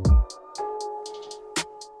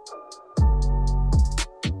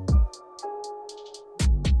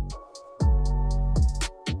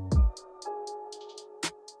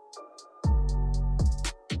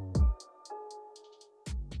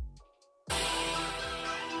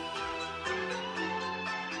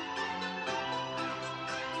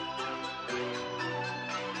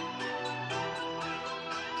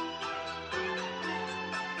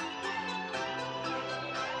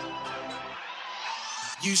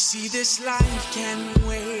 You see, this life can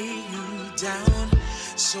weigh you down.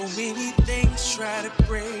 So many things try to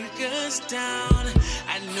break us down.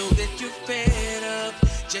 I know that you're fed up.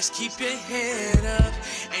 Just keep your head up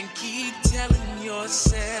and keep telling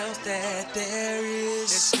yourself that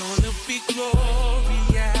there's gonna be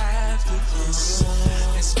glory after this.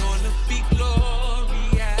 There's gonna be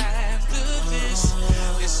glory after this.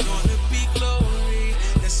 There's gonna be glory.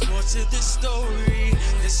 There's more to the story.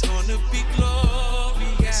 There's gonna be glory.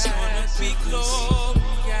 There's gonna be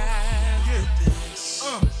glory after this.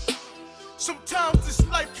 Sometimes this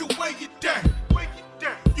life can weigh you down.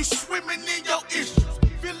 You swimming in your issues,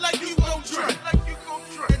 feel like you gon' drown.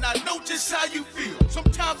 And I know just how you feel.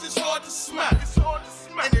 Sometimes it's hard to smile.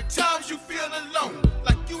 And at times you feel alone,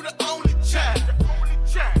 like you the only child.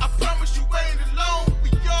 I promise you ain't alone. We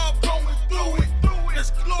all going through it.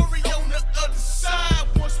 There's glory on the other side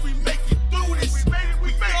once we make it through this.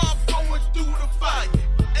 We all going through the fire.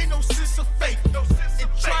 Ain't no sense of fake. And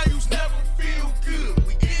trials never feel good.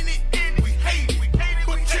 We in it, we hate it.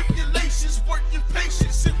 But tribulations working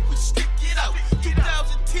patience if we stick it out.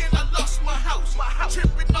 2010, I lost my house.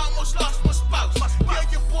 Tripping, almost lost my spouse. Yeah,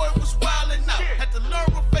 your boy was wildin' out. Had to learn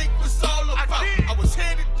what fake was all about. I was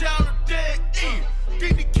headed down a dead end.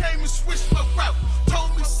 Then he came and switched my route.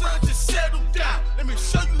 Told me, son, just settle down. Let me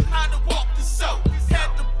show you how to walk this out.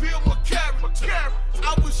 Had to build my character.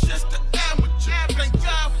 I was just an amateur. Thank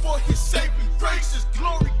God for his saving grace. His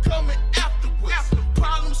glory coming afterwards.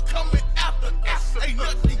 Problems coming after us. Ain't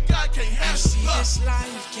nothing God can't handle. You see, this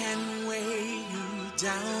life can weigh you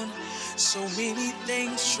down. So many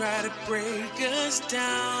things try to break us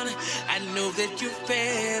down. I know that you're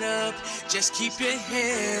fed up. Just keep your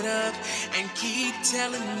head up and keep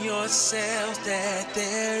telling yourself that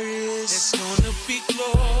there's gonna be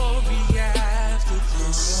glory after this.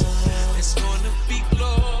 this. There's gonna be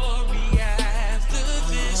glory after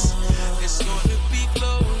this. There's gonna be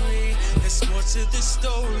glory. There's more to the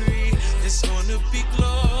story. There's gonna be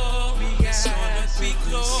glory. There's gonna be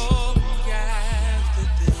glory after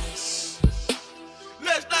this.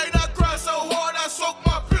 Last night I cried so hard I soaked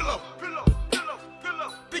my pillow.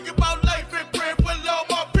 Thinking about life and praying for all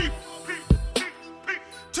my people.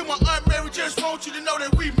 To my Aunt Mary, just want you to know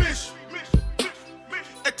that we miss you.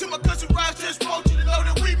 And to my cousin Raj, just want you to know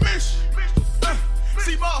that we miss you.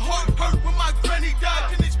 See my heart hurt when my granny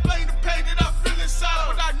died. Can explain the pain that I feel inside,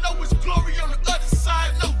 but I know it's glory on the other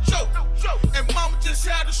side, no joke. And mama just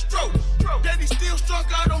had a stroke. Daddy still strung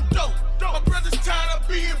out on dope. My brother's tired of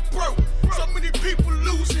being broke. So many people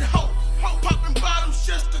losing hope. Popping bottles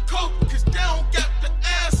just to cope, cause they don't got the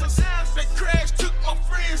answers. That crash took my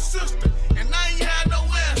friend's sister, and I ain't had no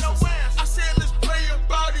answers. I said, let's pray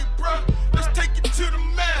about it, bruh. Let's take it to the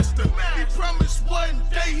master. He promised one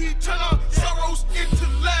day he'd turn our sorrows into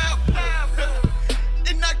laughter.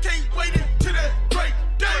 And I can't wait until that great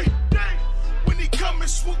day when he come and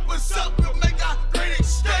swoop us up, we'll make our great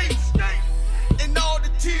escape. And all the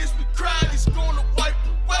tears we cried is gonna wipe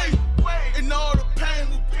away. And all the pain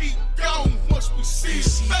will be gone once we see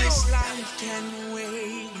his face. This life can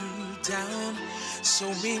weigh you down. So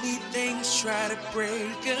many things try to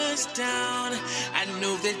break us down. I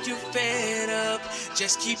know that you're fed up.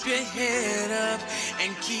 Just keep your head up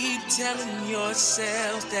and keep telling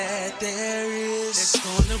yourself that there's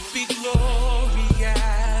gonna be glory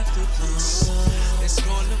after this. There's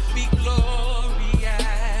gonna be glory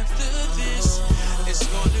after this. There's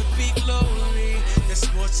gonna be glory.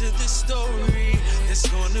 There's more to the story. There's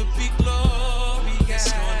gonna be glory.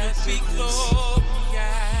 There's gonna be glory.